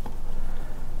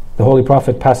 the Holy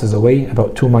Prophet passes away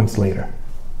about 2 months later.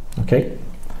 Okay?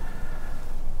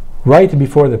 Right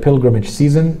before the pilgrimage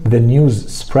season, the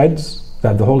news spreads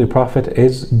that the Holy Prophet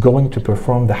is going to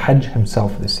perform the Hajj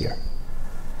himself this year.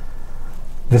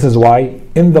 This is why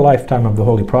in the lifetime of the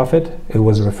Holy Prophet it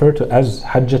was referred to as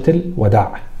Hajjatul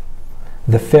Wada',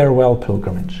 the farewell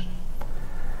pilgrimage.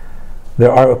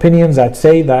 There are opinions that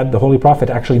say that the Holy Prophet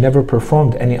actually never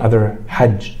performed any other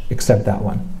Hajj except that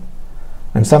one.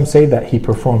 And some say that he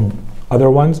performed other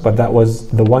ones, but that was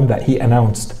the one that he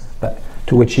announced,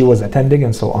 to which he was attending,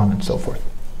 and so on and so forth.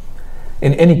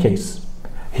 In any case,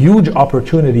 huge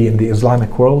opportunity in the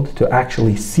Islamic world to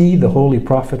actually see the Holy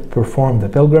Prophet perform the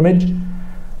pilgrimage.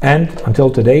 And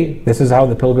until today, this is how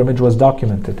the pilgrimage was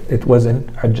documented. It was in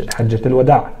Hajjatul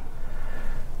Wada'.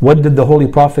 What did the Holy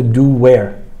Prophet do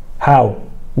where? How?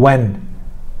 When?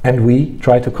 And we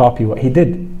try to copy what he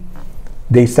did.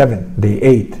 Day 7, day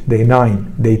 8, day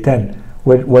 9, day 10.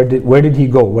 Where did he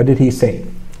go? What did he say?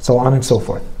 So on and so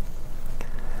forth.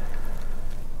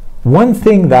 One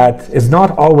thing that is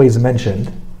not always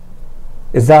mentioned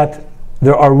is that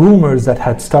there are rumors that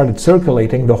had started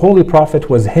circulating. The Holy Prophet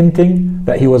was hinting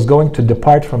that he was going to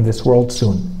depart from this world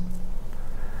soon.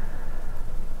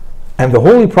 And the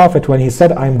Holy Prophet, when he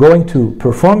said, I'm going to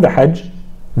perform the Hajj,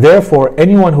 therefore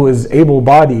anyone who is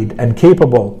able-bodied and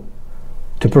capable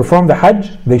to perform the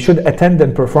Hajj, they should attend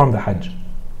and perform the Hajj.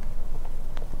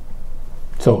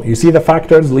 So you see the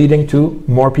factors leading to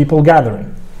more people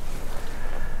gathering.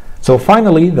 So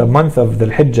finally the month of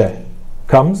Dhul Hijjah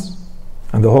comes,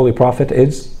 and the Holy Prophet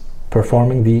is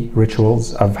performing the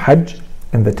rituals of Hajj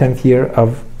in the 10th year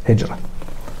of Hijrah.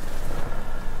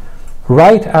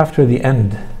 Right after the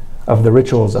end of the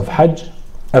rituals of Hajj,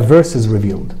 a verse is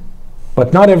revealed.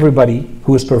 But not everybody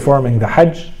who is performing the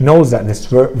Hajj knows that this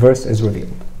verse is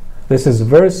revealed. This is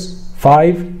verse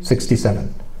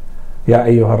 567. Ya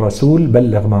ayyuha rasul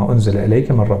balligh ma unzila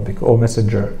ilayka min rabbik. O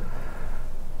messenger,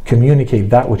 communicate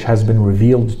that which has been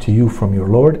revealed to you from your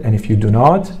Lord, and if you do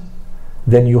not,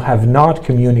 then you have not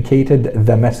communicated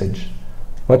the message.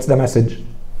 What's the message?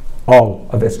 All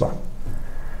of Islam.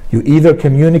 You either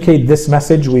communicate this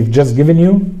message we've just given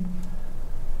you,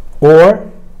 or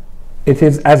it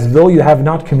is as though you have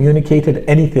not communicated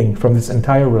anything from this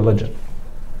entire religion.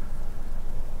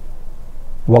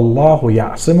 Wallahu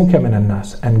ya'simuka minan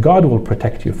nas, and God will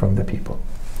protect you from the people.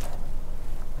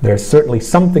 There's certainly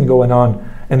something going on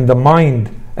in the mind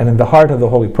and in the heart of the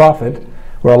Holy Prophet,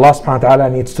 where Allah subhanahu wa ta'ala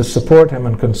needs to support him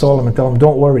and console him and tell him,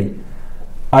 don't worry,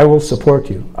 I will support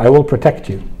you, I will protect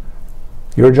you.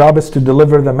 Your job is to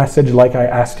deliver the message like I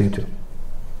asked you to.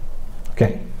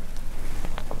 Okay.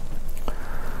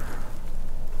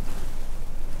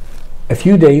 A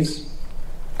few days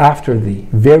after the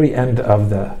very end of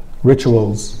the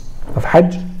rituals of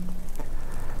Hajj,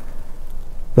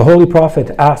 the Holy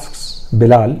Prophet asks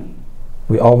Bilal,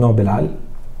 we all know Bilal,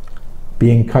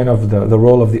 being kind of the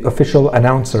role of the official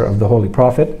announcer of the Holy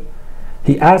Prophet,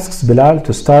 he asks Bilal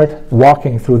to start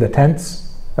walking through the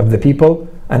tents of the people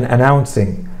and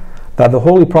announcing that the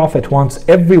Holy Prophet wants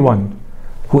everyone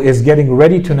who is getting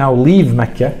ready to now leave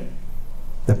Mecca,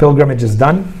 the pilgrimage is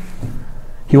done,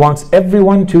 he wants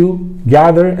everyone to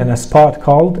gather in a spot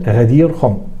called Ghadeer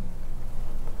Khum.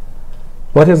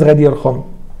 What is Ghadeer Khum?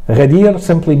 Ghadeer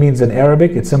simply means in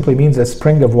Arabic, it simply means a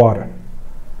spring of water.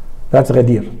 That's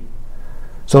Ghadeer.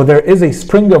 So there is a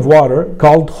spring of water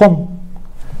called Khum.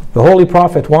 The Holy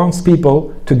Prophet wants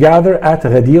people to gather at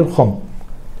Ghadeer Khum.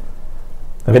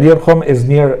 Ghadeer Khum is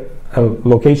near a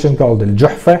location called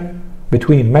Al-Juhfa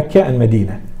between Mecca and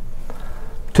Medina.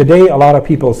 Today a lot of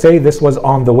people say this was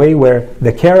on the way where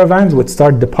the caravans would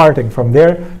start departing from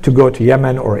there to go to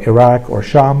Yemen or Iraq or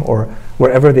Sham or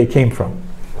wherever they came from.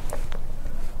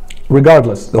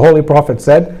 Regardless, the Holy Prophet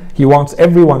said he wants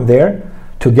everyone there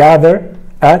to gather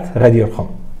at Ghadeer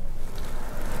Khum.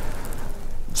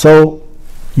 So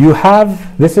you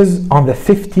have, this is on the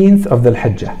 15th of the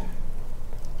Hijjah.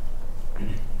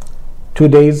 2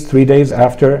 days, 3 days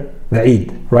after the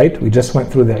Eid, right? We just went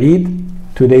through the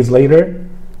Eid. 2 days later,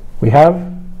 we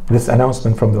have this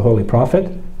announcement from the Holy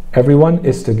Prophet. Everyone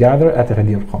is to gather at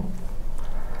Ghadeer Khum.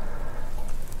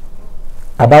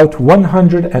 About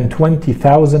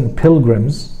 120,000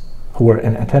 pilgrims who were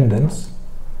in attendance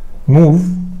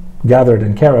gathered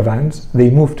in caravans,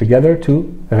 they move together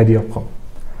to Ghadeer Khum.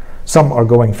 Some are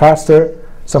going faster,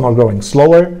 some are going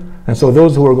slower, and so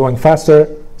those who are going faster,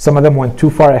 some of them went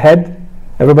too far ahead.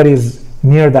 Everybody is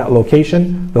near that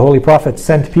location. The Holy Prophet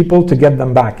sent people to get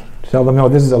them back, to tell them, no,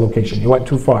 this is a location, you went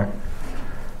too far.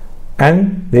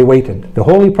 And they waited. The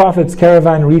Holy Prophet's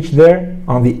caravan reached there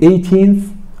on the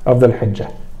 18th of the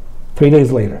Hijjah, 3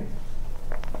 days later,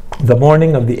 the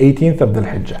morning of the 18th of the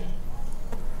Hijjah.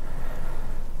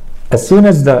 As soon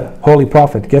as the Holy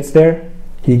Prophet gets there,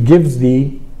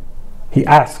 he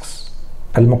asks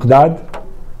Al-Muqdad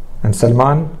and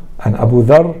Salman and Abu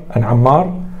Dhar and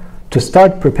Ammar to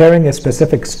start preparing a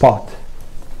specific spot.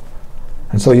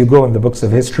 And so you go in the books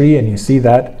of history and you see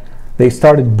that they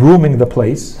started brooming the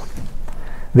place.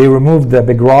 They removed the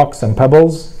big rocks and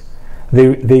pebbles.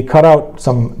 They cut out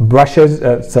some bushes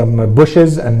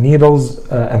and needles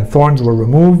and thorns were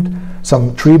removed.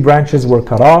 Some tree branches were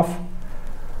cut off.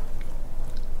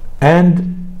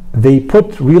 And they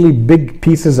put really big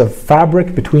pieces of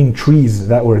fabric between trees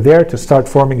that were there to start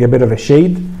forming a bit of a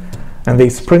shade. And they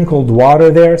sprinkled water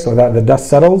there so that the dust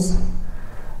settles.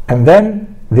 And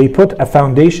then they put a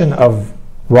foundation of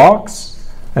rocks,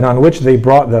 and on which they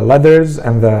brought the leathers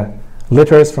and the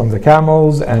litters from the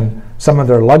camels and some of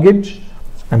their luggage,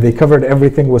 and they covered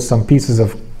everything with some pieces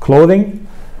of clothing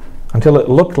until it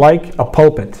looked like a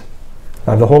pulpit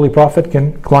that the Holy Prophet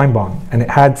can climb on. And it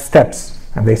had steps,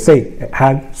 and they say it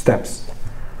had steps.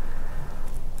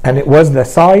 And it was the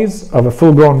size of a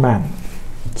full-grown man.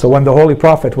 So when the Holy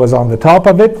Prophet was on the top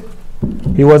of it,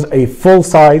 he was a full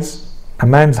size, a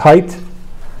man's height,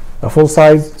 a full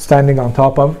size standing on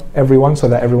top of everyone so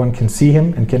that everyone can see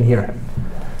him and can hear him.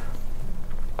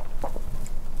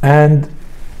 And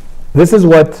this is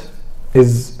what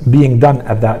is being done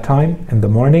at that time in the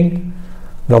morning.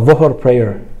 The Dhuhr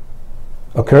prayer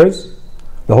occurs.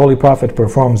 The Holy Prophet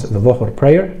performs the Dhuhr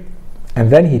prayer, and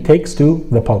then he takes to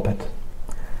the pulpit.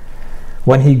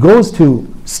 When he goes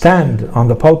to stand on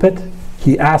the pulpit,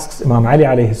 he asks Imam Ali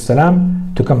alayhi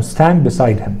salam to come stand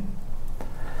beside him.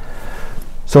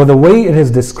 So the way it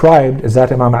is described is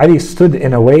that Imam Ali stood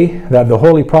in a way that the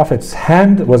Holy Prophet's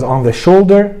hand was on the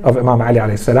shoulder of Imam Ali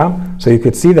alayhi salam, so you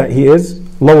could see that he is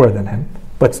lower than him,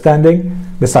 but standing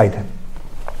beside him.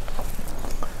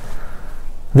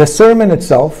 The sermon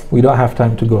itself, we don't have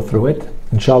time to go through it.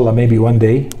 Inshallah, maybe one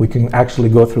day we can actually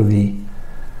go through the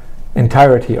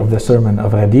entirety of the sermon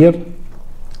of Ghadeer.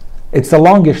 It's a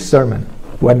longish sermon.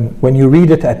 When you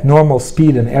read it at normal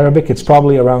speed in Arabic, it's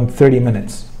probably around 30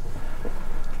 minutes.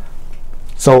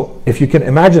 So if you can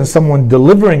imagine someone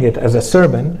delivering it as a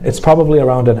sermon, it's probably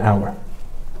around an hour.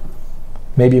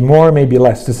 Maybe more, maybe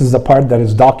less. This is the part that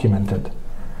is documented.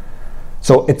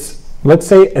 So it's, let's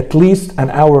say, at least an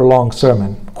hour-long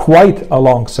sermon, quite a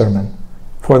long sermon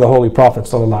for the Holy Prophet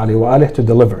ﷺ to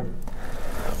deliver.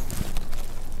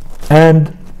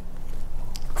 And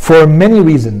for many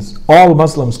reasons, all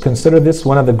Muslims consider this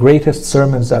one of the greatest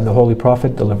sermons that the Holy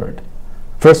Prophet delivered.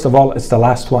 First of all, it's the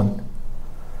last one.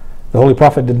 The Holy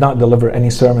Prophet did not deliver any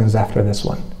sermons after this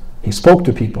one. He spoke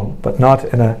to people, but not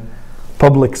in a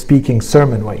public speaking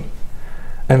sermon way.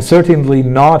 And certainly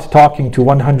not talking to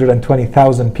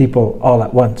 120,000 people all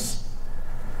at once.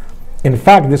 In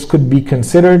fact, this could be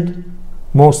considered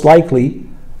most likely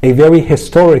a very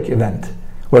historic event,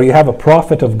 where you have a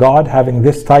prophet of God having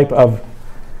this type of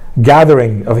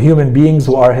gathering of human beings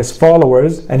who are his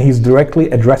followers, and he's directly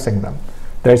addressing them.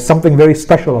 There's something very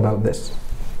special about this.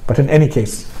 But in any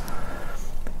case,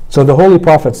 so the Holy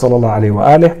Prophet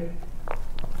ﷺ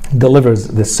delivers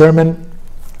this sermon.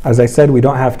 As I said, we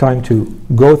don't have time to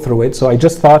go through it, so I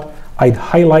just thought I'd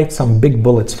highlight some big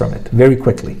bullets from it very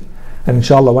quickly. And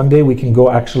inshallah, one day we can go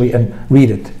actually and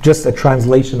read it, just a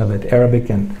translation of it, Arabic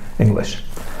and English.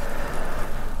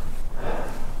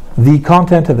 The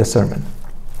content of the sermon.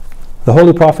 The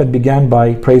Holy Prophet began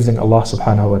by praising Allah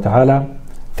subhanahu wa ta'ala,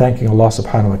 thanking Allah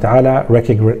subhanahu wa ta'ala,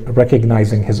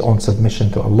 recognizing his own submission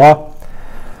to Allah.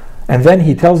 And then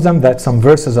he tells them that some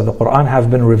verses of the Quran have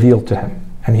been revealed to him,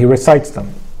 and he recites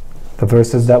them. The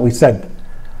verses that we said,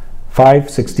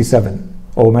 567.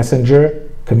 O Messenger,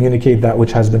 communicate that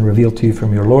which has been revealed to you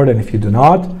from your Lord, and if you do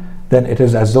not, then it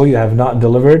is as though you have not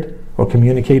delivered or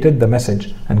communicated the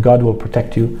message, and God will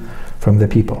protect you from the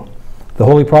people. The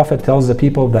Holy Prophet tells the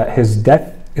people that his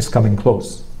death is coming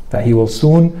close, that he will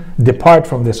soon depart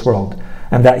from this world,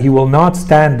 and that he will not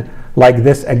stand like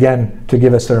this again to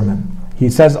give a sermon. He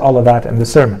says all of that in the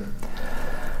sermon.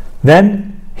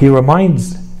 Then he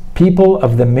reminds people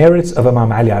of the merits of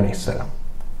Imam Ali alayhi salam.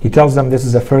 He tells them, this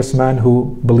is the first man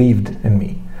who believed in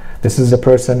me. This is the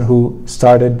person who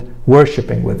started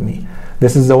worshipping with me.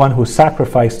 This is the one who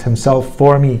sacrificed himself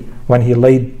for me when he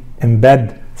laid in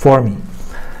bed for me.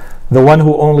 The one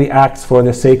who only acts for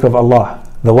the sake of Allah.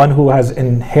 The one who has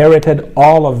inherited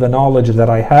all of the knowledge that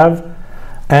I have,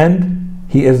 and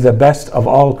he is the best of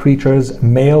all creatures,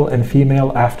 male and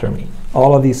female, after me.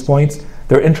 All of these points,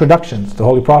 they're introductions. The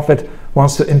Holy Prophet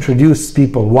wants to introduce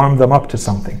people, warm them up to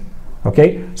something.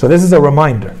 Okay? So this is a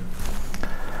reminder.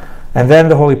 And then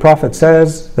the Holy Prophet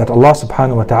says that Allah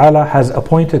subhanahu wa ta'ala has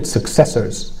appointed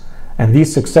successors. And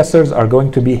these successors are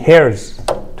going to be heirs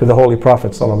to the Holy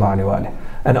Prophet sallallahu alaihi wasallam.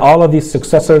 And all of these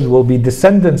successors will be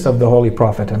descendants of the Holy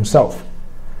Prophet himself.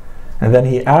 And then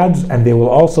he adds, and they will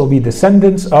also be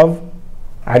descendants of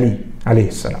Ali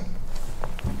alayhi salam.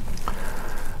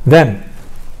 Then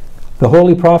the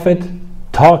Holy Prophet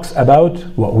talks about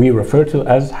what we refer to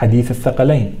as Hadith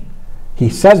al-Thaqalain. He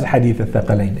says Hadith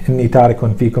al-Thaqalain, Inni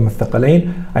tarikun fikum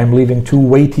al-Thaqalain, I am leaving two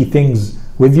weighty things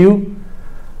with you.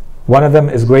 One of them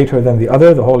is greater than the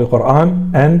other, the Holy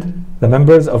Quran and the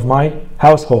members of my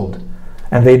household.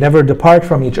 And they never depart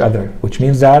from each other, which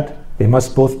means that they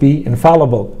must both be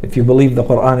infallible. If you believe the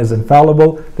Quran is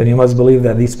infallible, then you must believe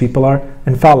that these people are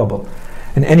infallible.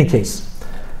 In any case.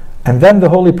 And then the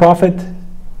Holy Prophet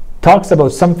talks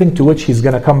about something to which he's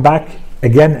going to come back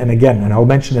again and again, and I'll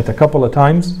mention it a couple of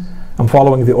times. I'm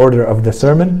following the order of the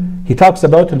sermon. He talks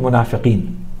about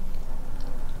al-munafiqeen.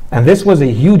 And this was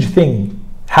a huge thing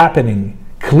happening.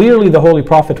 Clearly the Holy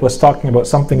Prophet was talking about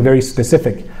something very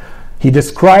specific. He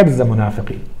describes the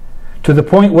munafiqeen to the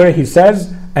point where he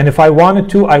says, and if I wanted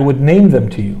to, I would name them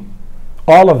to you,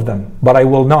 all of them, but I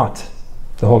will not,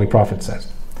 the Holy Prophet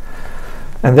says.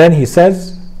 And then he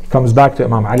says, he comes back to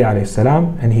Imam Ali alayhi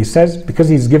salam, and he says, because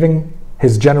he's giving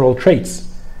his general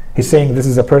traits, he's saying this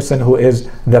is a person who is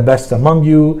the best among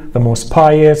you, the most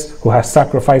pious, who has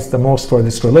sacrificed the most for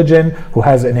this religion, who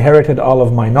has inherited all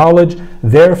of my knowledge,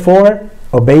 therefore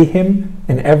obey him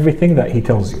in everything that he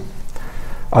tells you.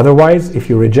 Otherwise, if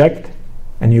you reject,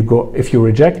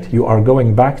 you are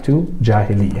going back to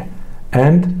Jahiliyyah,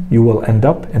 and you will end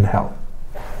up in hell.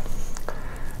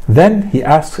 Then he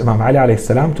asks Imam Ali alayhi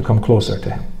salam to come closer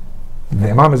to him. The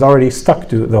Imam is already stuck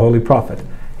to the Holy Prophet.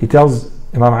 He tells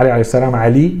Imam Ali alayhi salam,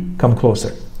 Ali, come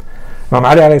closer. Imam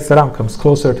Ali alayhi salam comes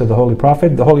closer to the Holy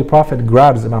Prophet. The Holy Prophet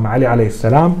grabs Imam Ali alayhi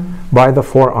salam by the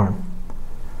forearm,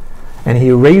 and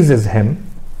he raises him.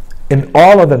 In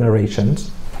all of the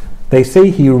narrations, they say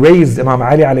he raised Imam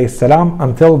Ali alayhi salam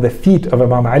until the feet of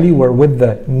Imam Ali were with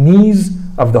the knees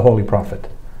of the Holy Prophet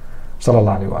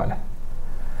sallallahu alaihi wasallam.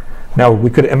 Now we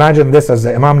could imagine this as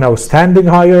the Imam now standing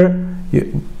higher.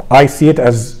 I see it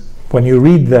as when you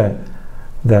read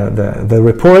the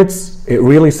reports, it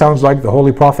really sounds like the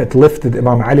Holy Prophet lifted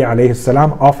Imam Ali alayhi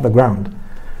salam off the ground.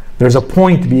 There's a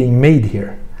point being made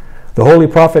here. The Holy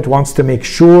Prophet wants to make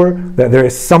sure that there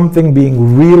is something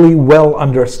being really well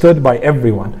understood by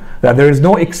everyone, that there is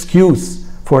no excuse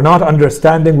for not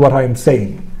understanding what I am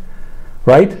saying.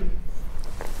 Right?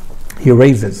 He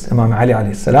raises Imam Ali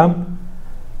alayhi salam,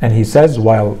 and he says,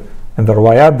 while in the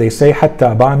riwayat they say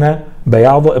حَتَّى بَانَ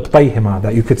بَيَاضُ إِبْطَيْهِمَا,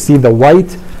 that you could see the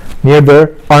white near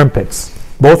their armpits,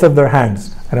 both of their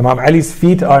hands. And Imam Ali's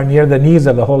feet are near the knees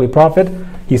of the Holy Prophet.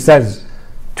 He says,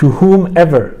 to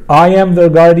whomever I am their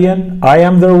guardian, I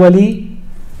am their wali,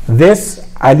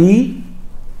 this Ali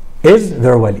is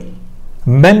their wali.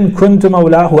 Men kuntu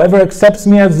mawla, whoever accepts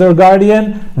me as their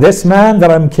guardian, this man that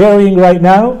I'm carrying right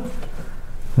now,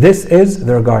 This is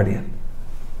their guardian.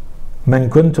 من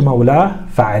كنت مولاه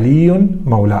فعلي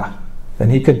مولاه. Then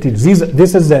he continues.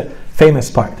 This is the famous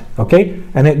part. Okay?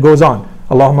 And it goes on.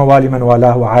 Allahumma wali man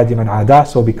walahu wa adi man adah.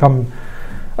 So become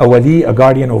a wali, a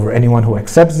guardian over anyone who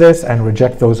accepts this, and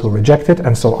reject those who reject it,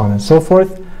 and so on and so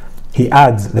forth. He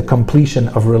adds the completion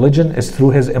of religion is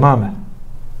through his imamah.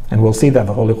 And we'll see that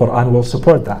the Holy Quran will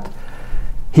support that.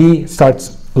 He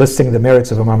starts listing the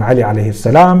merits of Imam Ali alayhi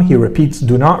salam. He repeats,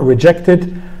 do not reject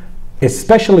it,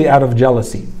 especially out of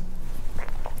jealousy.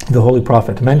 The Holy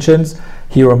Prophet mentions,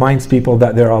 he reminds people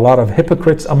that there are a lot of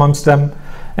hypocrites amongst them,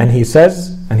 and he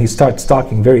says, and he starts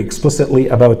talking very explicitly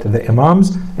about the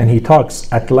Imams, and he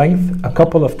talks at length a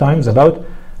couple of times about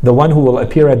the one who will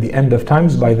appear at the end of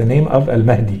times by the name of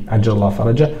Al-Mahdi, Ajjallahu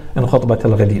Faraja, in Khutbat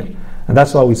al-Ghadeer. And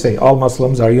that's why we say all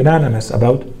Muslims are unanimous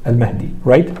about Al-Mahdi,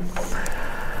 right?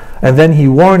 And then he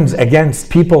warns against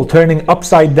people turning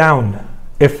upside down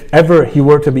if ever he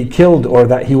were to be killed or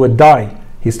that he would die.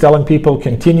 He's telling people,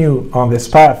 continue on this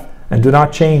path and do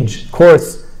not change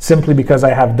course simply because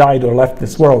I have died or left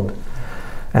this world.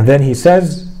 And then he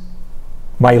says,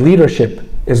 my leadership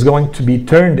is going to be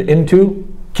turned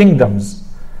into kingdoms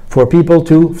for people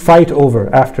to fight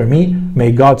over after me.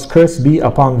 May God's curse be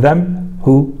upon them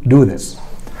who do this.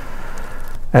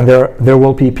 And there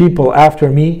will be people after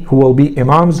me who will be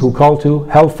imams who call to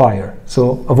hellfire.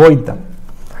 So avoid them.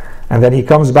 And then he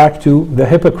comes back to the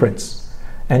hypocrites.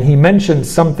 And he mentions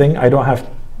something I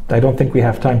don't think we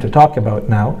have time to talk about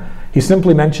now. He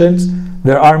simply mentions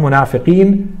there are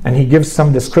munafiqeen, and he gives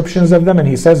some descriptions of them, and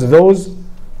he says those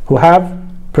who have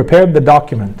prepared the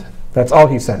document. That's all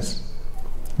he says.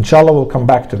 Inshallah, we'll come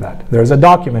back to that. There is a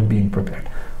document being prepared.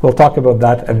 We'll talk about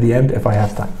that at the end if I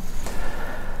have time.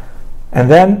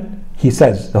 And then he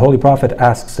says, the Holy Prophet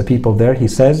asks the people there, he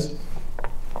says,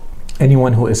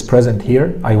 anyone who is present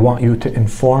here, I want you to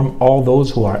inform all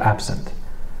those who are absent.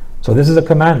 So this is a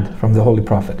command from the Holy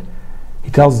Prophet. He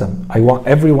tells them, I want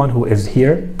everyone who is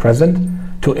here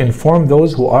present to inform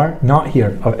those who are not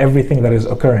here of everything that is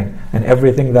occurring and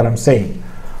everything that I'm saying.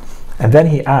 And then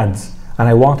he adds, and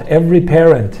I want every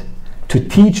parent to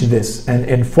teach this and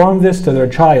inform this to their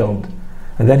child.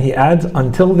 And then he adds,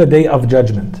 until the day of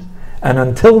judgment. And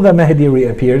until the Mahdi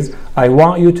reappears, I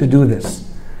want you to do this.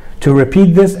 To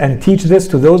repeat this and teach this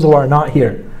to those who are not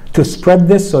here. To spread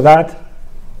this so that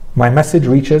my message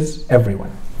reaches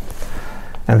everyone.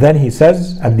 And then he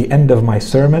says, at the end of my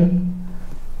sermon,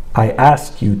 I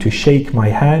ask you to shake my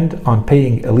hand on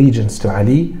paying allegiance to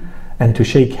Ali and to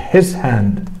shake his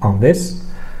hand on this,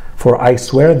 for I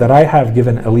swear that I have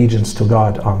given allegiance to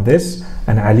God on this,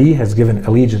 and Ali has given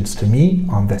allegiance to me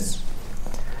on this.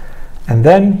 And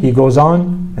then he goes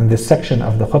on in this section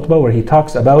of the khutbah where he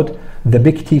talks about the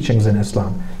big teachings in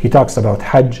Islam. He talks about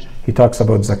Hajj, he talks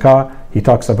about Zakah, he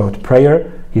talks about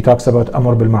prayer, he talks about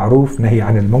Amr bil Ma'ruf, Nahi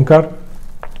anil Munkar,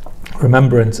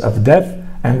 remembrance of death,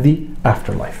 and the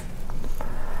afterlife.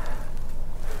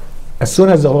 As soon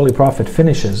as the Holy Prophet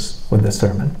finishes with the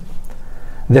sermon,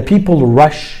 the people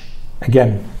rush.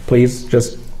 Again, please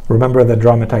just remember the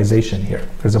dramatization here.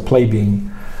 There's a play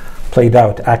being played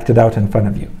out, acted out in front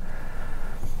of you.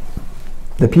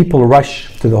 The people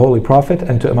rush to the Holy Prophet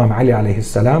and to Imam Ali alayhi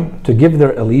salam to give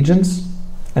their allegiance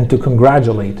and to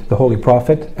congratulate the Holy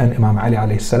Prophet and Imam Ali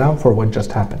alayhi salam for what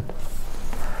just happened.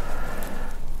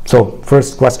 So,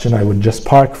 first question I would just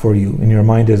park for you in your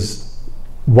mind is,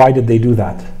 why did they do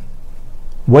that?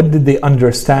 What did they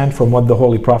understand from what the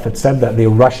Holy Prophet said that they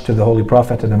rushed to the Holy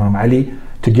Prophet and Imam Ali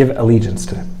to give allegiance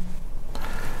to him?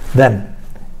 Then,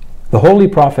 the Holy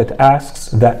Prophet asks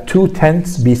that 2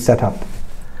 tents be set up.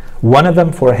 One of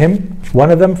them for him,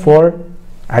 one of them for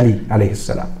Ali alayhi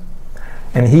salam.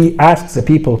 And he asks the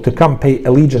people to come pay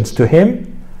allegiance to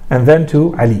him and then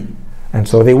to Ali. And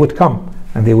so they would come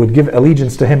and they would give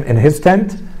allegiance to him in his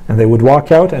tent, and they would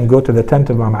walk out and go to the tent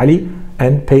of Imam Ali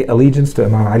and pay allegiance to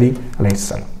Imam Ali alayhi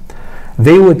salam.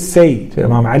 They would say to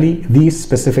Imam Ali these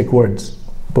specific words.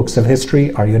 Books of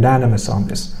history are unanimous on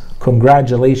this.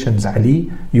 Congratulations,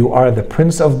 Ali, you are the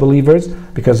prince of believers,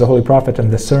 because the Holy Prophet in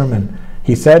the sermon,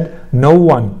 he said, no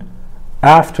one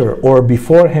after or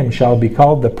before him shall be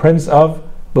called the prince of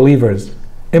believers.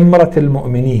 Imratul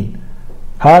mu'mineen.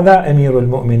 Hada Amirul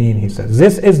Mu'mineen, he says.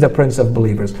 This is the prince of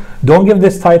believers. Don't give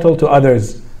this title to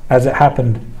others, as it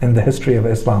happened in the history of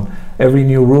Islam. Every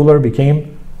new ruler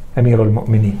became Amirul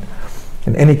Mu'mineen.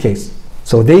 In any case,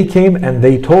 so they came and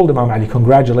they told Imam Ali,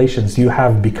 congratulations, you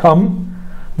have become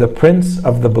the prince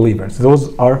of the believers.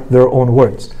 Those are their own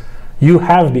words. You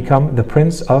have become the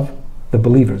prince of the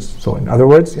believers. So in other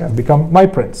words, you have become my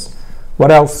prince. What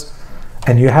else?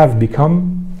 And you have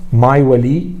become my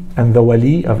wali and the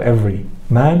wali of every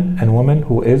man and woman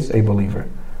who is a believer.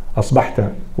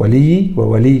 أصبحت ولي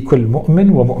وولي كل مؤمن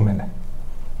ومؤمنة.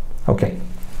 Okay.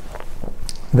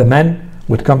 The men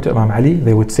would come to Imam Ali,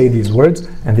 they would say these words,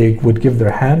 and they would give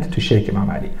their hand to shake Imam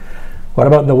Ali. What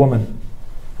about the woman?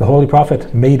 The Holy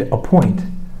Prophet made a point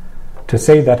to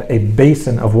say that a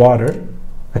basin of water,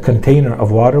 a container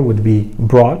of water would be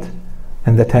brought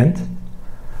in the tent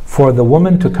for the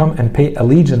woman to come and pay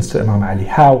allegiance to Imam Ali.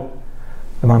 How?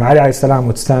 Imam Ali alayhi salam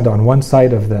would stand on one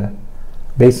side of the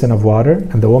basin of water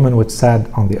and the woman would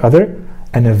stand on the other,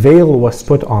 and a veil was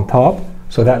put on top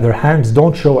so that their hands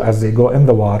don't show as they go in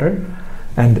the water,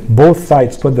 and both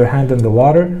sides put their hand in the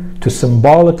water to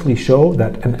symbolically show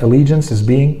that an allegiance is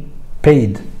being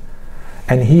paid.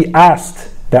 And he asked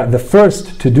that the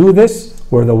first to do this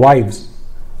were the wives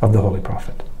of the Holy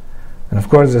Prophet. And of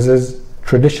course this is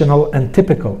traditional and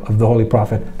typical of the Holy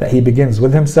Prophet, that he begins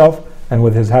with himself and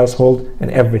with his household in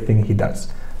everything he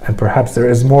does. And perhaps there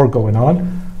is more going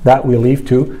on that we leave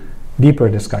to deeper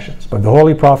discussions. But the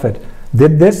Holy Prophet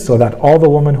did this so that all the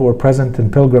women who were present in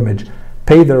pilgrimage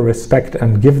pay their respect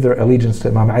and give their allegiance to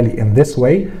Imam Ali in this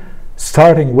way,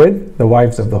 starting with the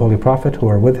wives of the Holy Prophet who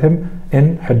are with him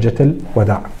in Hajjat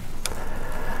al-Wada'.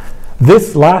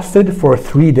 This lasted for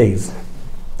 3 days.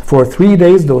 For 3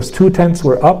 days those two tents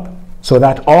were up so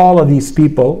that all of these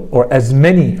people, or as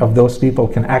many of those people,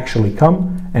 can actually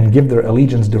come and give their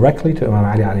allegiance directly to Imam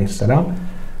Ali alayhi salam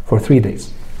for 3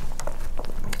 days.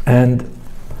 And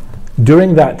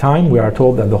during that time we are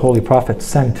told that the Holy Prophet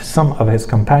sent some of his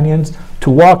companions to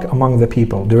walk among the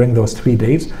people during those 3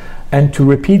 days and to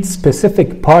repeat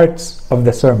specific parts of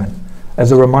the sermon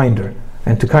as a reminder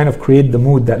and to kind of create the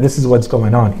mood that this is what's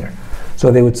going on here. So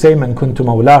they would say, "Man kuntu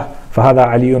mawlah, fahada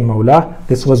aliyun mawlah."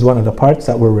 This was one of the parts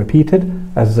that were repeated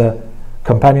as the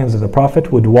companions of the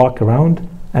Prophet would walk around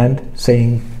and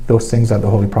saying those things that the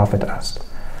Holy Prophet asked.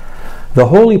 The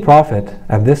Holy Prophet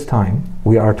at this time,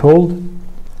 we are told,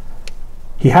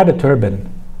 he had a turban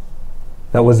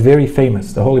that was very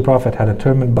famous. The Holy Prophet had a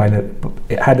turban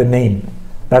it had a name.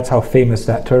 That's how famous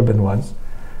that turban was.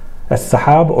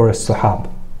 As-Sahab or As-Suhab.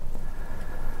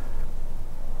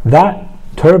 That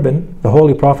turban, the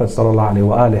Holy Prophet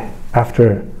ﷺ,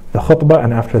 after the khutbah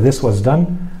and after this was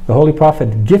done, the Holy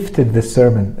Prophet gifted this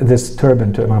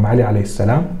turban to Imam Ali alayhi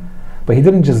salam, but he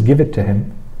didn't just give it to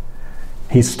him.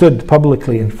 He stood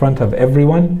publicly in front of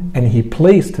everyone and he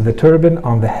placed the turban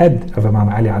on the head of Imam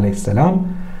Ali alayhi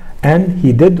salam, and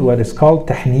he did what is called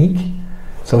tahniq.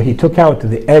 So he took out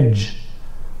the edge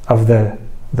of the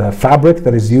fabric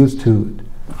that is used to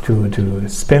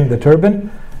spin the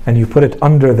turban, and you put it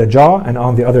under the jaw and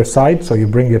on the other side, so you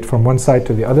bring it from one side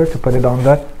to the other to put it on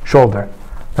the shoulder.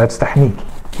 That's tahniq.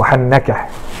 وَحَنَّكَهْ.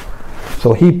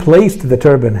 So he placed the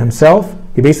turban himself.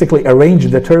 He basically arranged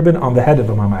the turban on the head of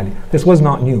Imam Ali. This was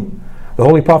not new. The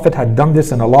Holy Prophet had done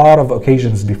this in a lot of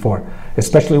occasions before,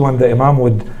 especially when the Imam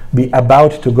would be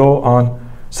about to go on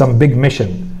some big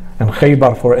mission. And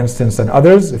Khaybar, for instance, and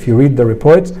others, if you read the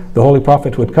reports, the Holy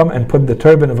Prophet would come and put the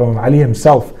turban of Imam Ali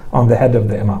himself on the head of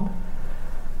the Imam.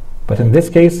 But in this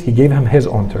case, he gave him his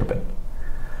own turban.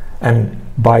 And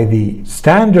by the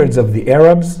standards of the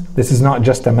Arabs, this is not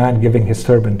just a man giving his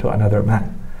turban to another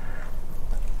man.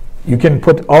 You can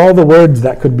put all the words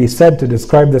that could be said to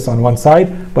describe this on one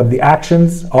side, but the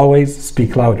actions always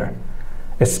speak louder.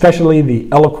 Especially the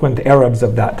eloquent Arabs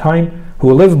of that time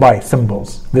who live by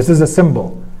symbols. This is a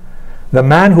symbol. The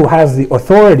man who has the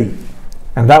authority,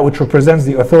 and that which represents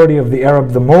the authority of the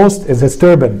Arab the most, is his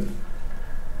turban.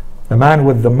 The man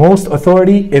with the most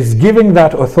authority is giving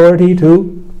that authority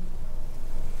to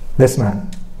this man.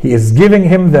 He is giving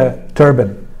him the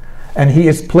turban, and he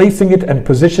is placing it and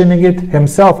positioning it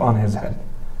himself on his head.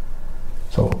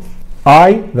 So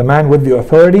I, the man with the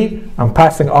authority, I'm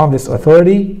passing on this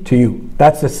authority to you.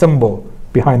 That's the symbol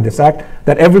behind this act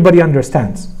that everybody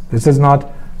understands. This is not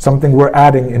something we're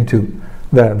adding into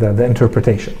the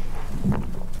interpretation.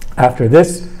 After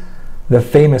this, the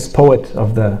famous poet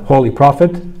of the Holy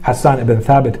Prophet, Hassan ibn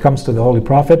Thabit, comes to the Holy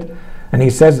Prophet and he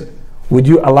says, "Would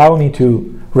you allow me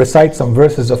to recite some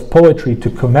verses of poetry to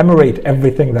commemorate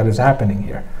everything that is happening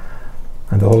here?"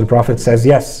 And the Holy Prophet says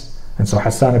yes. And so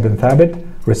Hassan ibn Thabit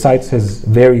recites his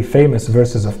very famous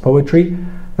verses of poetry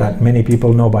that many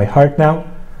people know by heart now.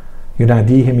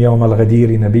 يُنَادِيهِمْ يَوْمَ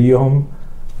الْغَدِيرِ نَبِيُّهُمْ,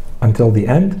 until the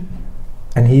end.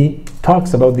 And he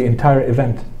talks about the entire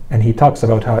event. And he talks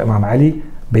about how Imam Ali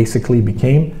basically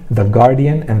became the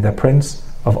guardian and the prince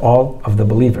of all of the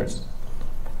believers.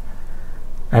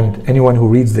 And anyone who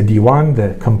reads the Diwan,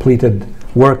 the completed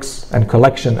works and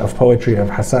collection of poetry of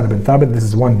Hassan ibn Thabit, this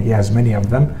is one, he has many of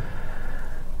them.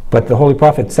 But the Holy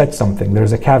Prophet said something.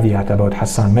 There's a caveat about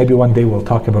Hassan. Maybe one day we'll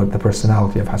talk about the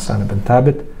personality of Hassan ibn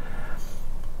Thabit.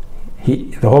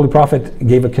 The Holy Prophet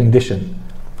gave a condition.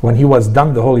 When he was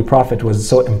done, the Holy Prophet was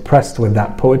so impressed with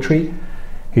that poetry.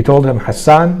 He told him,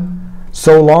 Hassan,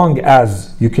 so long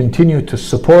as you continue to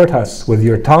support us with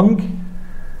your tongue,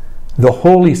 the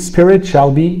Holy Spirit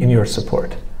shall be in your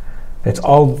support. It's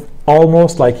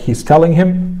almost like he's telling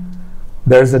him,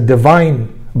 there's a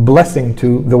divine blessing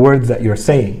to the words that you're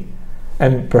saying.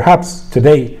 And perhaps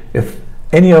today, if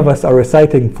any of us are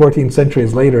reciting 14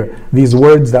 centuries later these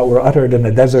words that were uttered in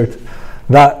the desert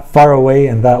that far away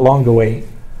and that long away,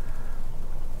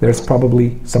 there's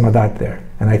probably some of that there.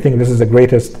 And I think this is the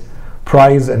greatest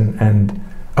prize and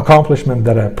accomplishment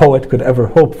that a poet could ever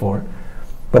hope for.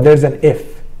 But there's an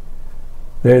if.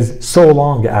 There's so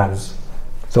long as.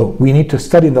 So we need to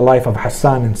study the life of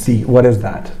Hassan and see what is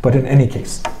that. But in any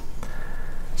case,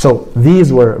 so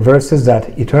these were verses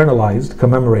that eternalized,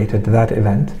 commemorated that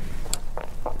event.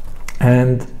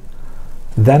 And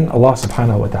then Allah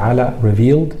subhanahu wa ta'ala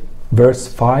revealed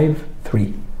verse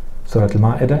 5:3, Surah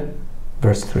Al-Ma'idah,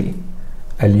 verse 3.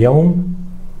 اليوم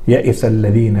يئس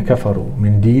الذين كفروا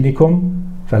من دينكم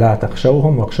فلا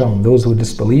تخشوهم واخشون. Those who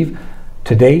disbelieve,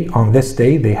 today, on this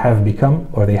day, they have become,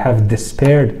 or they have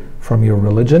despaired from your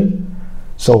religion.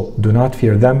 So do not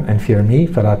fear them and fear me.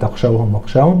 فلا تخشوهم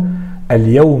واخشون.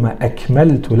 اليوم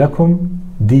أكملت لكم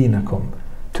دينكم.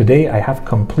 Today I have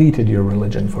completed your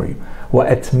religion for you.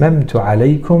 وأتممت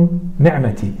عليكم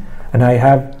نعمتي. And I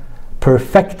have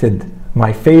perfected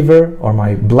my favor or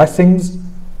my blessings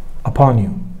upon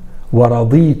you.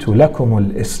 وَرَضِيتُ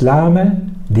لَكُمُ الْإِسْلَامَ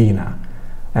دِينًا.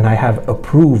 And I have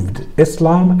approved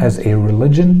Islam as a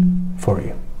religion for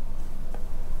you.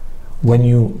 When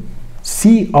you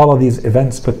see all of these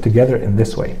events put together in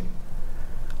this way,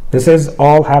 this is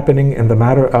all happening in the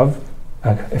matter of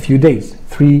a few days,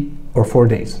 3 or 4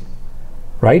 days,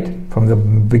 right? From the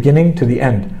beginning to the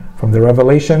end, from the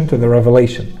revelation to the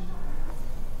revelation.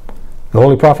 The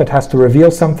Holy Prophet has to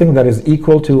reveal something that is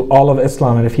equal to all of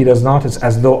Islam, and if he does not, it's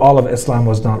as though all of Islam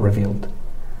was not revealed.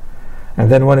 And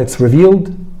then when it's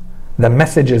revealed, the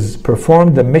message is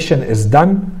performed, the mission is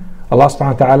done. Allah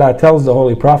subhanahu wa ta'ala tells the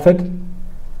Holy Prophet,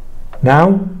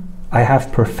 now I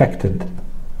have perfected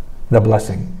the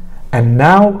blessing, and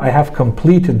now I have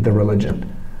completed the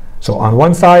religion. So on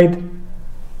one side,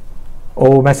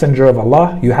 O Messenger of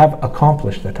Allah, you have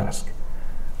accomplished the task.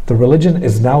 The religion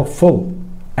is now full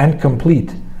and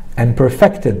complete and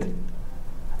perfected,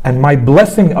 and my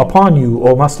blessing upon you,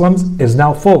 O Muslims, is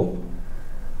now full.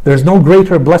 There's no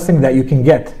greater blessing that you can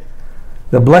get.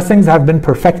 The blessings have been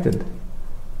perfected.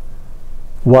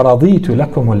 وَرَضِيتُ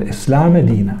لَكُمُ الْإِسْلَامَ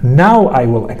دِينًا. Now I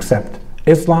will accept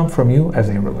Islam from you as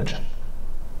a religion.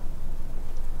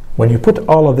 When you put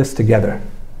all of this together,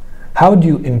 how do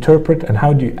you interpret and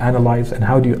how do you analyze and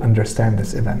how do you understand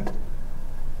this event?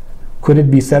 Could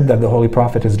it be said that the Holy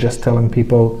Prophet is just telling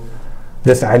people,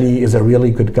 this Ali is a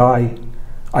really good guy,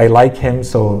 I like him,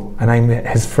 so, and I'm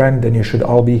his friend, and you should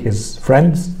all be his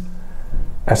friends?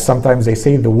 As sometimes they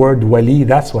say, the word wali,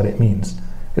 that's what it means.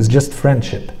 It's just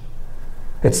friendship.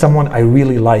 It's someone I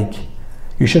really like.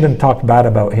 You shouldn't talk bad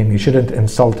about him. You shouldn't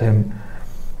insult him.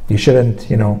 You shouldn't,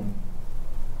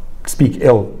 speak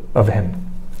ill of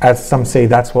him. As some say,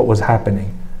 that's what was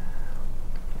happening.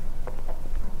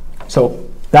 So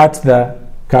that's the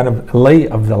kind of lay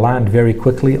of the land very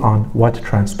quickly on what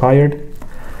transpired.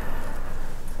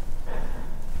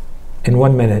 In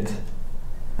 1 minute,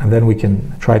 and then we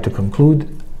can try to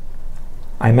conclude.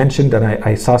 I mentioned, and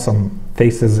I saw some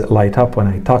faces light up when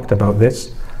I talked about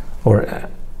this, or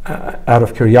out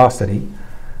of curiosity,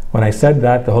 when I said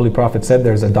that the Holy Prophet said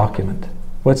there's a document.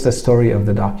 What's the story of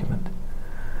the document?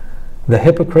 The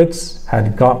hypocrites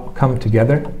had come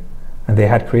together and they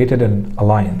had created an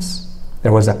alliance.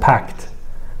 There was a pact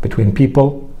between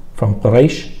people from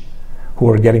Quraysh who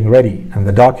were getting ready, and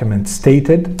the document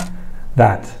stated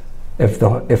that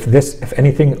if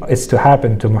anything is to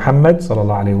happen to Muhammad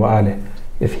sallallahu alaihi wasallam,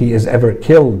 if he is ever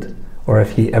killed or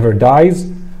if he ever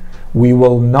dies, we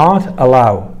will not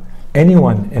allow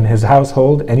anyone in his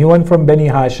household, anyone from Bani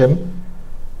Hashim,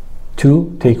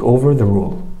 to take over the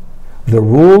rule. The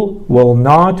rule will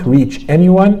not reach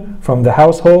anyone from the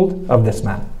household of this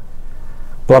man.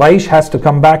 Quraysh has to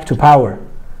come back to power.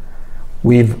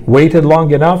 We've waited long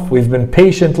enough, we've been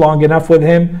patient long enough with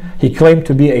him. He claimed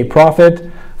to be a prophet.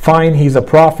 Fine, he's a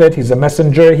prophet, he's a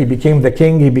messenger, he became the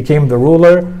king, he became the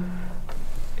ruler.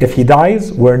 If he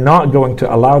dies, we're not going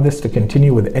to allow this to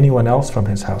continue with anyone else from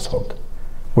his household.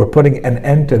 We're putting an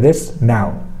end to this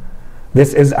now.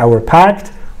 This is our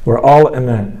pact. We're all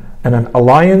in and an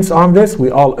alliance on this,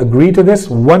 we all agree to this,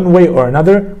 one way or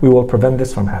another, we will prevent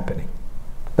this from happening.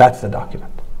 That's the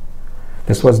document.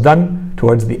 This was done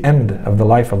towards the end of the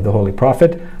life of the Holy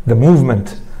Prophet. The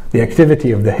movement, the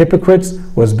activity of the hypocrites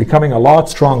was becoming a lot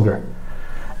stronger.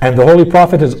 And the Holy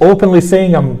Prophet is openly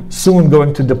saying, I'm soon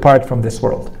going to depart from this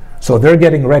world. So they're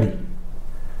getting ready.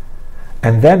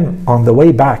 And then on the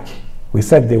way back, we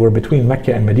said they were between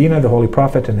Mecca and Medina, the Holy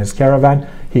Prophet and his caravan.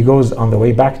 He goes on the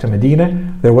way back to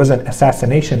Medina. There was an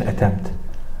assassination attempt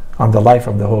on the life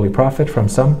of the Holy Prophet from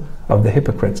some of the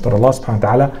hypocrites. But Allah subhanahu wa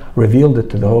ta'ala revealed it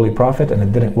to the Holy Prophet and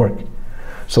it didn't work.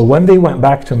 So when they went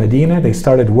back to Medina, they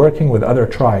started working with other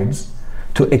tribes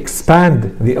to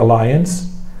expand the alliance,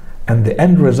 and the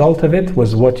end result of it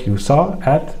was what you saw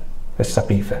at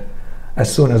As-Saqifah.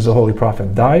 As soon as the Holy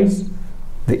Prophet dies,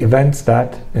 the events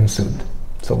that ensued.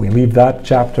 So we leave that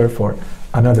chapter for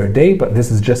another day, but this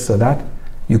is just so that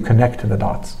you connect the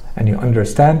dots and you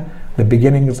understand the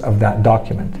beginnings of that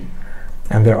document.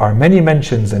 And there are many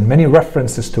mentions and many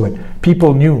references to it.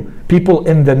 People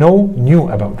in the know knew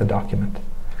about the document.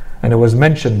 And it was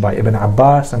mentioned by Ibn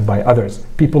Abbas and by others.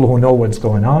 People who know what's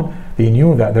going on, they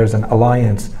knew that there's an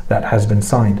alliance that has been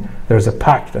signed. There's a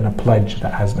pact and a pledge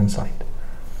that has been signed.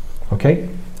 Okay?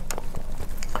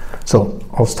 So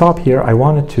I'll stop here. I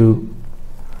wanted to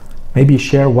maybe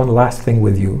share one last thing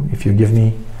with you, if you give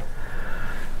me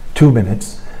 2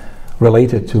 minutes,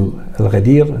 related to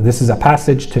Al-Ghadeer. This is a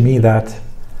passage to me that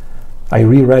I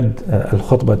reread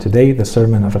Al-Khutbah today, the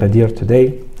sermon of Ghadeer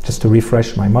today, just to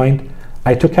refresh my mind.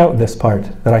 I took out this part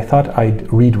that I thought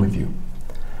I'd read with you.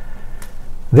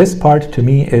 This part to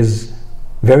me is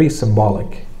very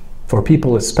symbolic for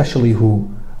people especially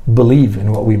who believe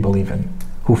in what we believe in,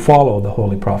 who follow the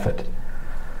Holy Prophet.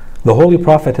 The Holy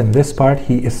Prophet in this part,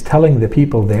 he is telling the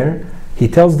people there, he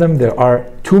tells them there are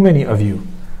too many of you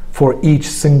for each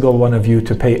single one of you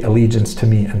to pay allegiance to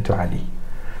me and to Ali.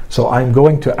 So I'm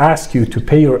going to ask you to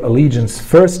pay your allegiance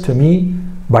first to me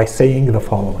by saying the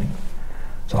following.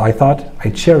 So I thought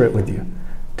I'd share it with you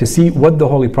to see what the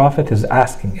Holy Prophet is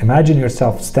asking. Imagine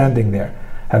yourself standing there,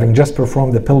 having just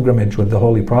performed the pilgrimage with the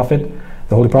Holy Prophet.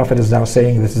 The Holy Prophet is now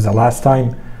saying, this is the last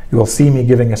time you will see me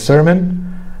giving a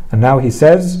sermon. And now he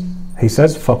says,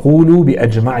 فَقُولُوا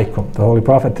بِأَجْمَعِكُمْ. The Holy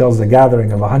Prophet tells the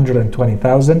gathering of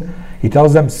 120,000, he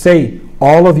tells them, say,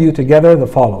 all of you together, the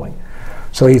following.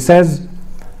 So he says,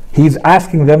 he's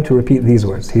asking them to repeat these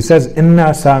words. He says, إِنَّا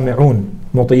سَامِعُونَ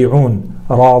مُطِيعُونَ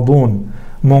رَاضُونَ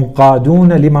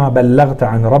مُنْقَادُونَ لِمَا بَلَّغْتَ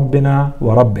عَنْ رَبِّنَا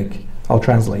وَرَبِّكَ. I'll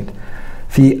translate.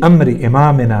 في أمر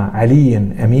إمامنا علي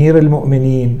أمير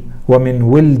المؤمنين ومن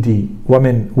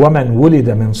ومن ولد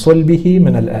من صلبه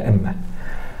من الأئمة.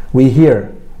 We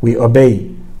hear, we obey,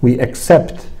 we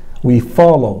accept, we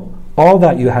follow all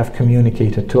that you have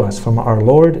communicated to us from our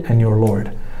Lord and your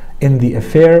Lord in the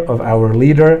affair of our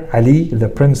leader Ali, the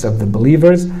Prince of the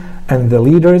Believers, and the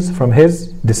leaders from his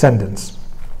descendants.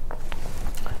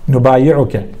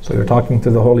 نبايعك, so you're talking to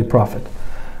the Holy Prophet.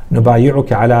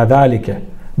 نبايعك على ذلك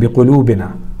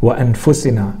بقلوبنا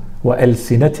وأنفسنا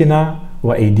وألسنتنا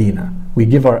وأيدينا. We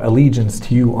give our allegiance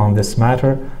to you on this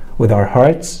matter with our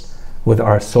hearts, with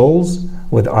our souls,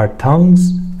 with our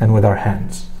tongues, and with our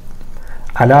hands.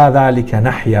 على ذلك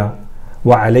نحيا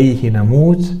وعليه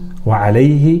نموت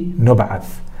وعليه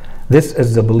نبعث. This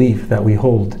is the belief that we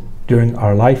hold during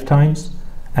our lifetimes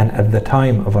and at the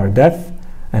time of our death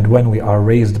and when we are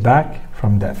raised back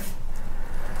from death.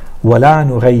 ولا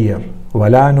نغير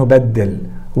ولا نبدل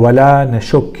ولا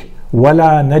نشك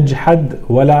ولا نجحد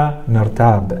ولا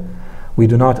نرتاب. We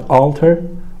do not alter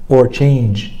or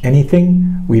change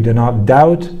anything. We do not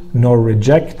doubt nor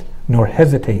reject nor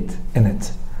hesitate in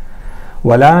it.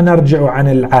 ولا نرجع عن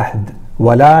العهد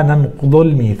ولا ننقض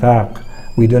الميثاق.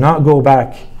 We do not go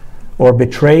back or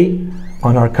betray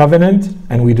on our covenant,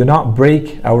 and we do not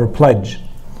break our pledge.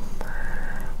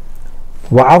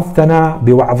 وعظتنا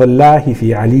بوعظ الله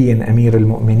في علي أمير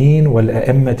المؤمنين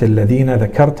والأئمة الذين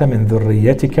ذكرت من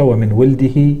ذريتك ومن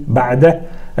ولده بعده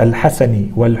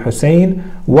الحسن والحسين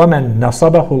ومن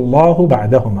نصبه الله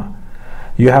بعدهما.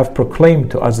 You have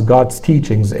proclaimed to us God's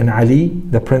teachings in Ali,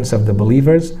 the Prince of the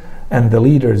Believers, and the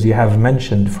leaders you have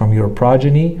mentioned from your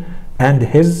progeny, and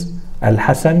his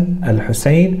Al-Hasan,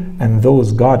 Al-Husayn, and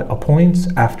those God appoints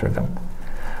after them.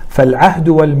 فالعهد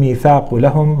والميثاق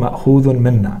لهم مأخوذ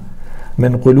منا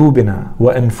من قلوبنا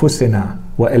وأنفسنا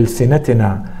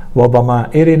وألسنتنا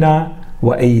وضمائرنا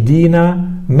وأيدينا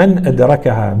من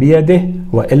أدركها بيده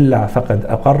وإلا فقد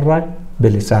أقر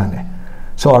بلسانه.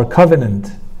 So our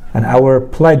covenant and our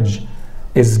pledge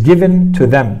is given to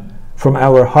them from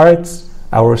our hearts,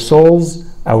 our souls,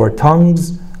 our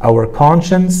tongues, our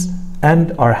conscience,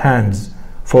 and our hands.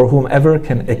 for whomever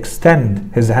can extend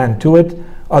his hand to it,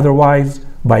 otherwise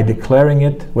by declaring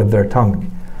it with their tongue.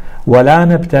 وَلَا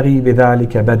نَبْتَغِي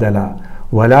بِذَلِكَ بَدَلًا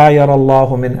وَلَا يَرَى اللَّهُ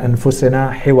مِنْ أَنفُسِنَا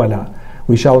حِوَلًا.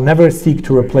 We shall never seek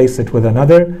to replace it with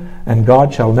another, and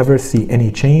God shall never see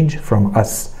any change from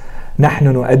us.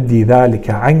 نحن نؤدي ذلك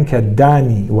عنك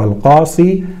الداني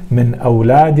والقاصي من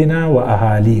أولادنا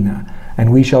وأهالينا.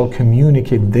 And we shall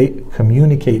communicate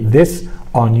this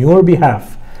on your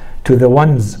behalf to the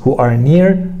ones who are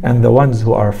near and the ones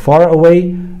who are far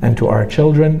away, and to our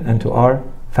children and to our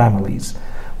families.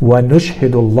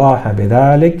 وَنُشْهِدُ اللَّهَ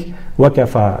بِذَلِكَ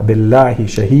وَكَفَى بِاللَّهِ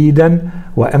شَهِيدًا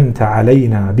وَأَنْتَ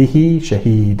عَلَيْنَا بِهِ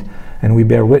شَهِيدٌ. And we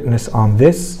bear witness on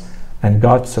this, and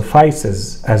God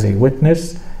suffices as a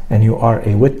witness, and you are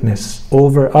a witness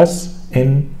over us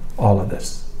in all of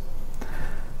this.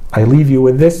 I leave you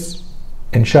with this.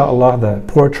 Insha'Allah, the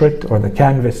portrait or the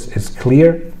canvas is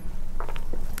clear.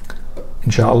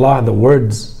 Insha'Allah, the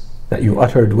words that you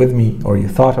uttered with me or you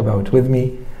thought about with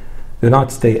me do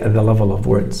not stay at the level of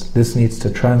words. This needs to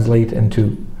translate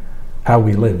into how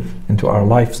we live, into our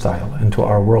lifestyle, into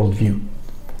our worldview.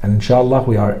 And inshallah,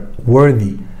 we are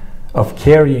worthy of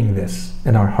carrying this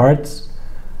in our hearts,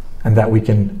 and that we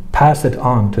can pass it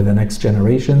on to the next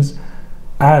generations,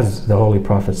 as the Holy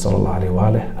Prophet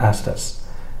ﷺ asked us,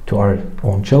 to our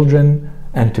own children,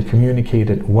 and to communicate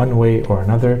it one way or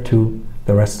another to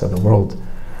the rest of the world.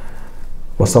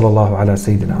 وصلى الله على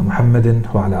سيدنا محمد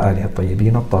وعلى آله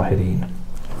الطيبين الطاهرين.